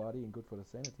for everybody, and good for the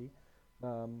sanity.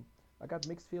 I got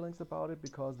mixed feelings about it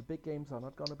because the big games are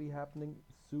not going to be happening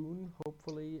soon,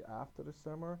 hopefully after the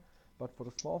summer. But for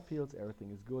the small fields, everything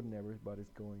is good, and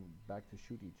everybody's going back to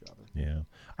shoot each other. Yeah,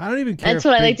 I don't even care. That's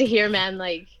what I like to hear, man.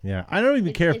 Yeah, I don't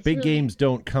even care if big games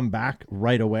don't come back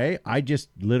right away. I just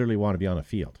literally want to be on a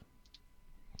field.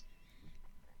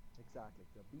 Exactly.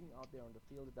 So being out there on the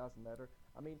field, it doesn't matter.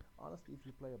 I mean, honestly, if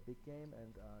you play a big game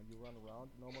and you run around,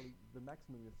 normally the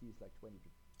maximum you see is like 20 to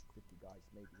 50 guys,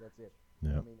 maybe. That's it.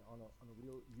 Yeah. I mean, on a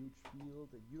real huge field,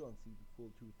 you don't see the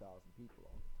full 2,000 people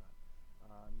all the time.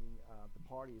 The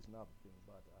party is another thing,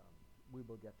 but we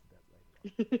will get to that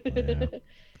later.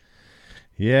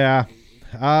 Yeah.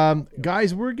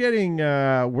 Guys, we're getting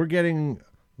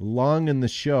long in the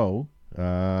show.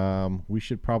 We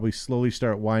should probably slowly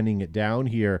start winding it down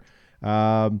here.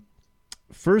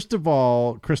 First of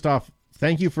all, Christoph,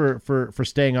 thank you for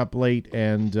staying up late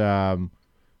and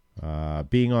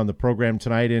being on the program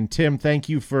tonight. And Tim, thank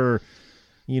you for,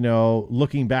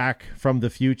 looking back from the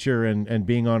future and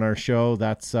being on our show.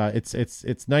 That's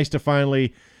it's nice to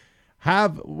finally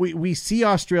we see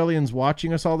Australians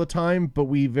watching us all the time, but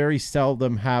we very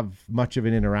seldom have much of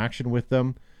an interaction with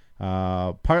them.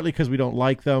 Partly because we don't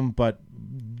like them, but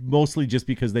mostly just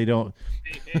because they don't.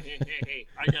 Hey,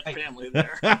 I got family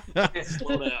there.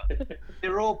 Slow down.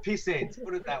 They're all pissheads,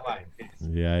 put it that way.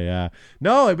 Yeah.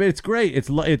 No, it's great.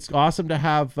 It's awesome to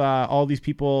have all these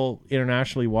people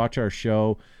internationally watch our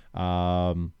show.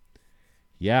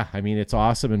 Yeah, I mean, it's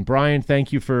awesome. And Brian,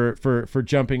 thank you for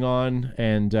jumping on.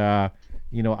 And I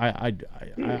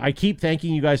keep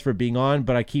thanking you guys for being on,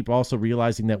 but I keep also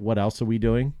realizing that what else are we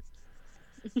doing?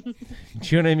 Do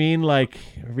you know what I mean? Like,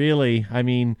 really,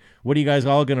 what are you guys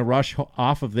all going to rush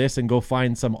off of this and go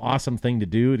find some awesome thing to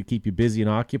do to keep you busy and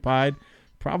occupied?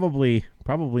 Probably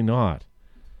not.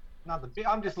 No,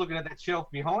 I'm just looking at that shelf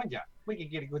behind you. We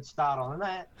could get a good start on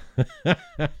that.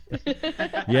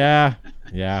 Yeah.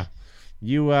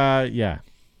 You, yeah.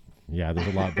 There's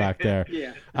a lot back there.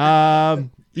 Yeah.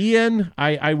 Ian,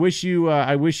 I wish you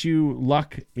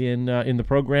luck in the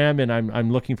program, and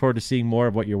I'm looking forward to seeing more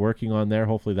of what you're working on there.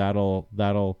 Hopefully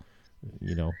that'll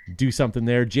do something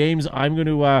there. James, I'm going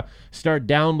to start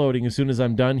downloading as soon as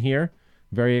I'm done here.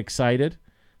 Very excited.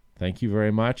 Thank you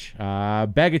very much.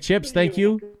 Bag of chips, thank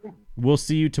you. We'll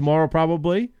see you tomorrow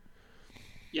probably.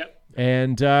 Yep.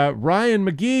 And Ryan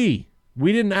McGee,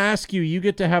 we didn't ask you. You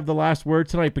get to have the last word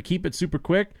tonight, but keep it super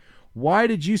quick. Why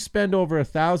did you spend over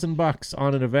 $1,000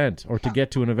 on an event or to get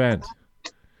to an event?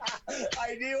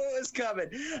 I knew it was coming.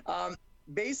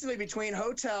 Basically, between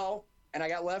hotel and I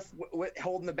got left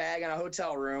holding the bag in a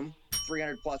hotel room,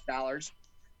 $300+.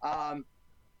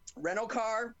 Rental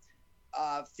car,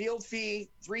 field fee,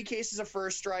 3 cases of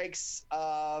first strikes.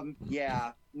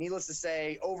 Yeah, needless to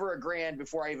say, over $1,000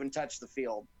 before I even touched the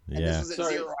field. And this was at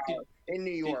 0 hour in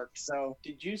New York. So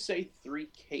did you say 3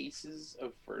 cases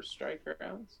of first strike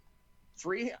rounds?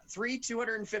 Three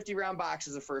 250 round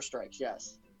boxes of first strikes.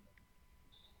 Yes.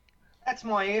 That's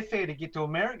my airfare to get to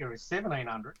America is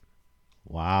 $1,700.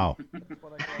 Wow.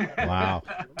 Wow.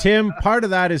 Tim, part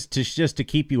of that is just to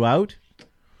keep you out.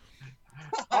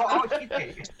 I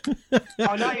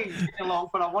know you're getting along,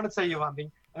 but I want to tell you one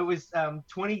thing. It was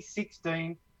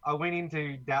 2016. I went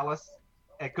into Dallas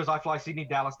because I fly Sydney,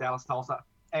 Dallas, Tulsa,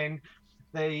 and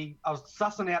I was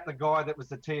sussing out the guy that was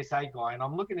the TSA guy, and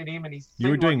I'm looking at him, and he's. You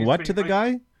were doing what to the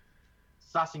guy?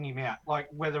 Sussing him out, like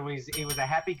whether he was a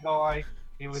happy guy.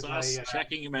 He was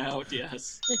checking him out.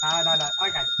 Yes. No.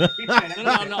 Okay.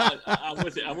 No.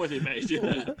 I'm with you, mate.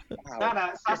 Yeah.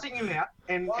 No. Sussing him out,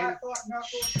 and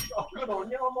good on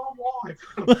you, I'm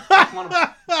on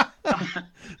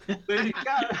live. There you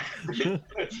go.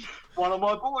 One of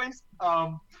my boys.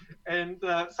 And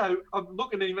so I'm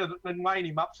looking at him and weighing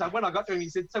him up. So when I got to him, he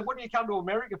said, "So what do you come to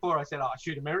America for?" I said, "I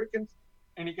shoot Americans."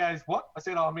 And he goes, "What?" I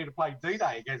said, "I'm here to play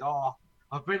D-Day." He goes, "Oh,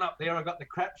 I've been up there. I got the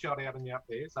crap shot out of me up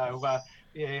there." So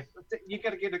yeah, you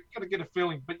got to get a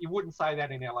feeling, but you wouldn't say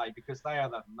that in LA because they are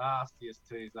the nastiest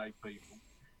TSA people.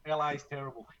 LA's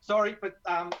terrible. Sorry, but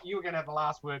you were going to have the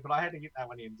last word, but I had to get that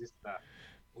one in just a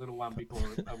little one before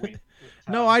I went.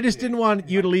 No, I just didn't want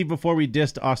you to leave before we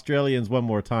dissed Australians one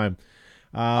more time.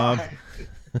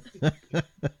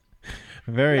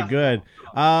 Very good.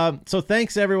 So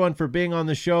thanks everyone for being on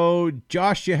the show.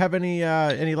 Josh, do you have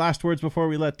any last words before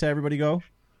we let everybody go?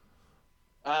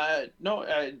 No,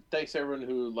 thanks everyone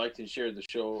who liked and shared the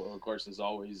show. Of course, as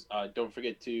always, don't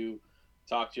forget to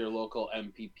talk to your local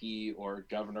MPP or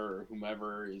governor or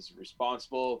whomever is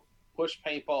responsible. Push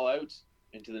paintball out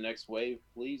into the next wave,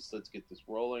 please. Let's get this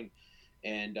rolling.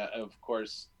 And of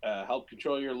course, help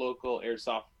control your local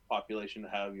airsoft population to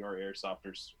have your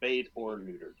airsofters spayed or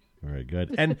neutered. Very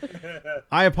good. And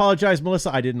I apologize,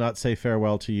 Melissa. I did not say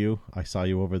farewell to you. I saw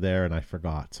you over there and I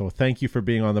forgot. So thank you for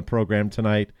being on the program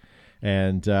tonight.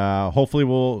 And hopefully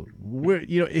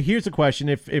here's a question.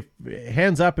 If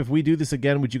hands up, if we do this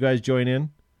again, would you guys join in?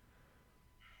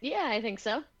 Yeah, I think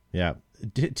so. Yeah.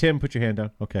 Tim, put your hand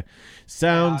down. Okay.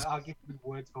 Sounds. I'll give you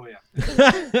words for you.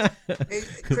 Hey,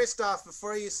 Christoph,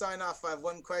 before you sign off, I have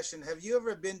one question. Have you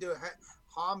ever been to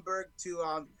Hamburg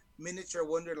to Miniature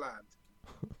Wonderland?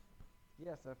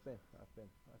 Yes, I've been.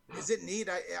 Is it neat?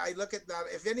 I look at that.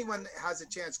 If anyone has a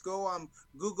chance, go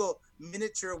Google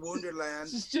Miniature Wonderland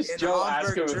just in Joe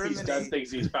Hamburg, ask him Germany. if he's done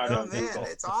things he's found on man, Google.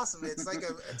 it's awesome. It's like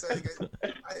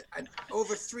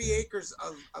over 3 acres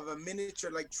of a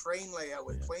miniature like train layout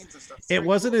with planes and stuff. It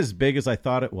wasn't as big as I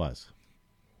thought it was.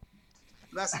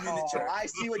 Less miniature. I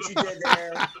see what you did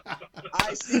there.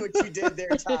 I see what you did there,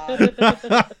 Todd.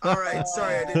 All right,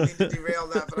 sorry, I didn't mean to derail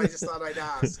that, but I just thought I'd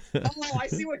ask. Oh, I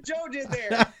see what Joe did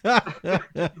there.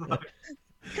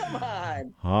 Come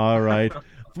on. All right.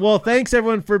 Well, thanks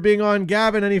everyone for being on.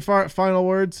 Gavin, any final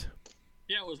words?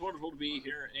 Yeah, it was wonderful to be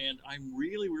here, and I'm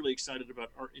really, really excited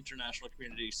about our international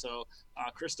community. So,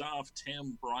 Christoph,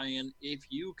 Tim, Brian, if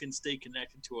you can stay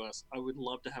connected to us, I would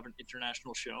love to have an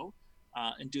international show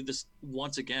and do this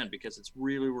once again, because it's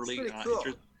really, really cool.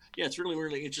 It's really,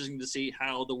 really interesting to see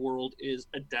how the world is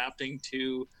adapting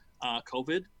to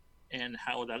COVID and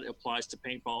how that applies to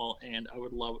paintball, and I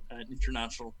would love an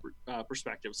international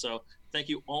perspective. So thank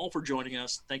you all for joining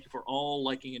us. Thank you for all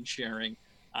liking and sharing,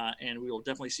 and we will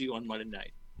definitely see you on Monday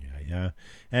night. Yeah.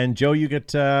 And Joe, you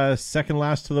get second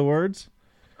last to the words.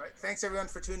 All right, thanks everyone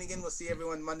for tuning in. We'll see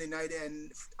everyone Monday night,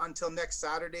 and until next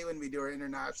Saturday when we do our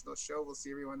international show, we'll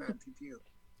see everyone at PPU.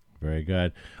 Very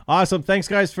good. Awesome. Thanks,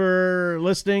 guys, for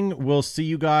listening. We'll see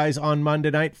you guys on Monday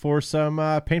night for some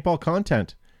paintball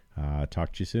content.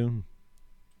 Talk to you soon.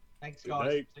 Thanks,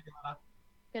 guys.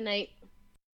 Good night.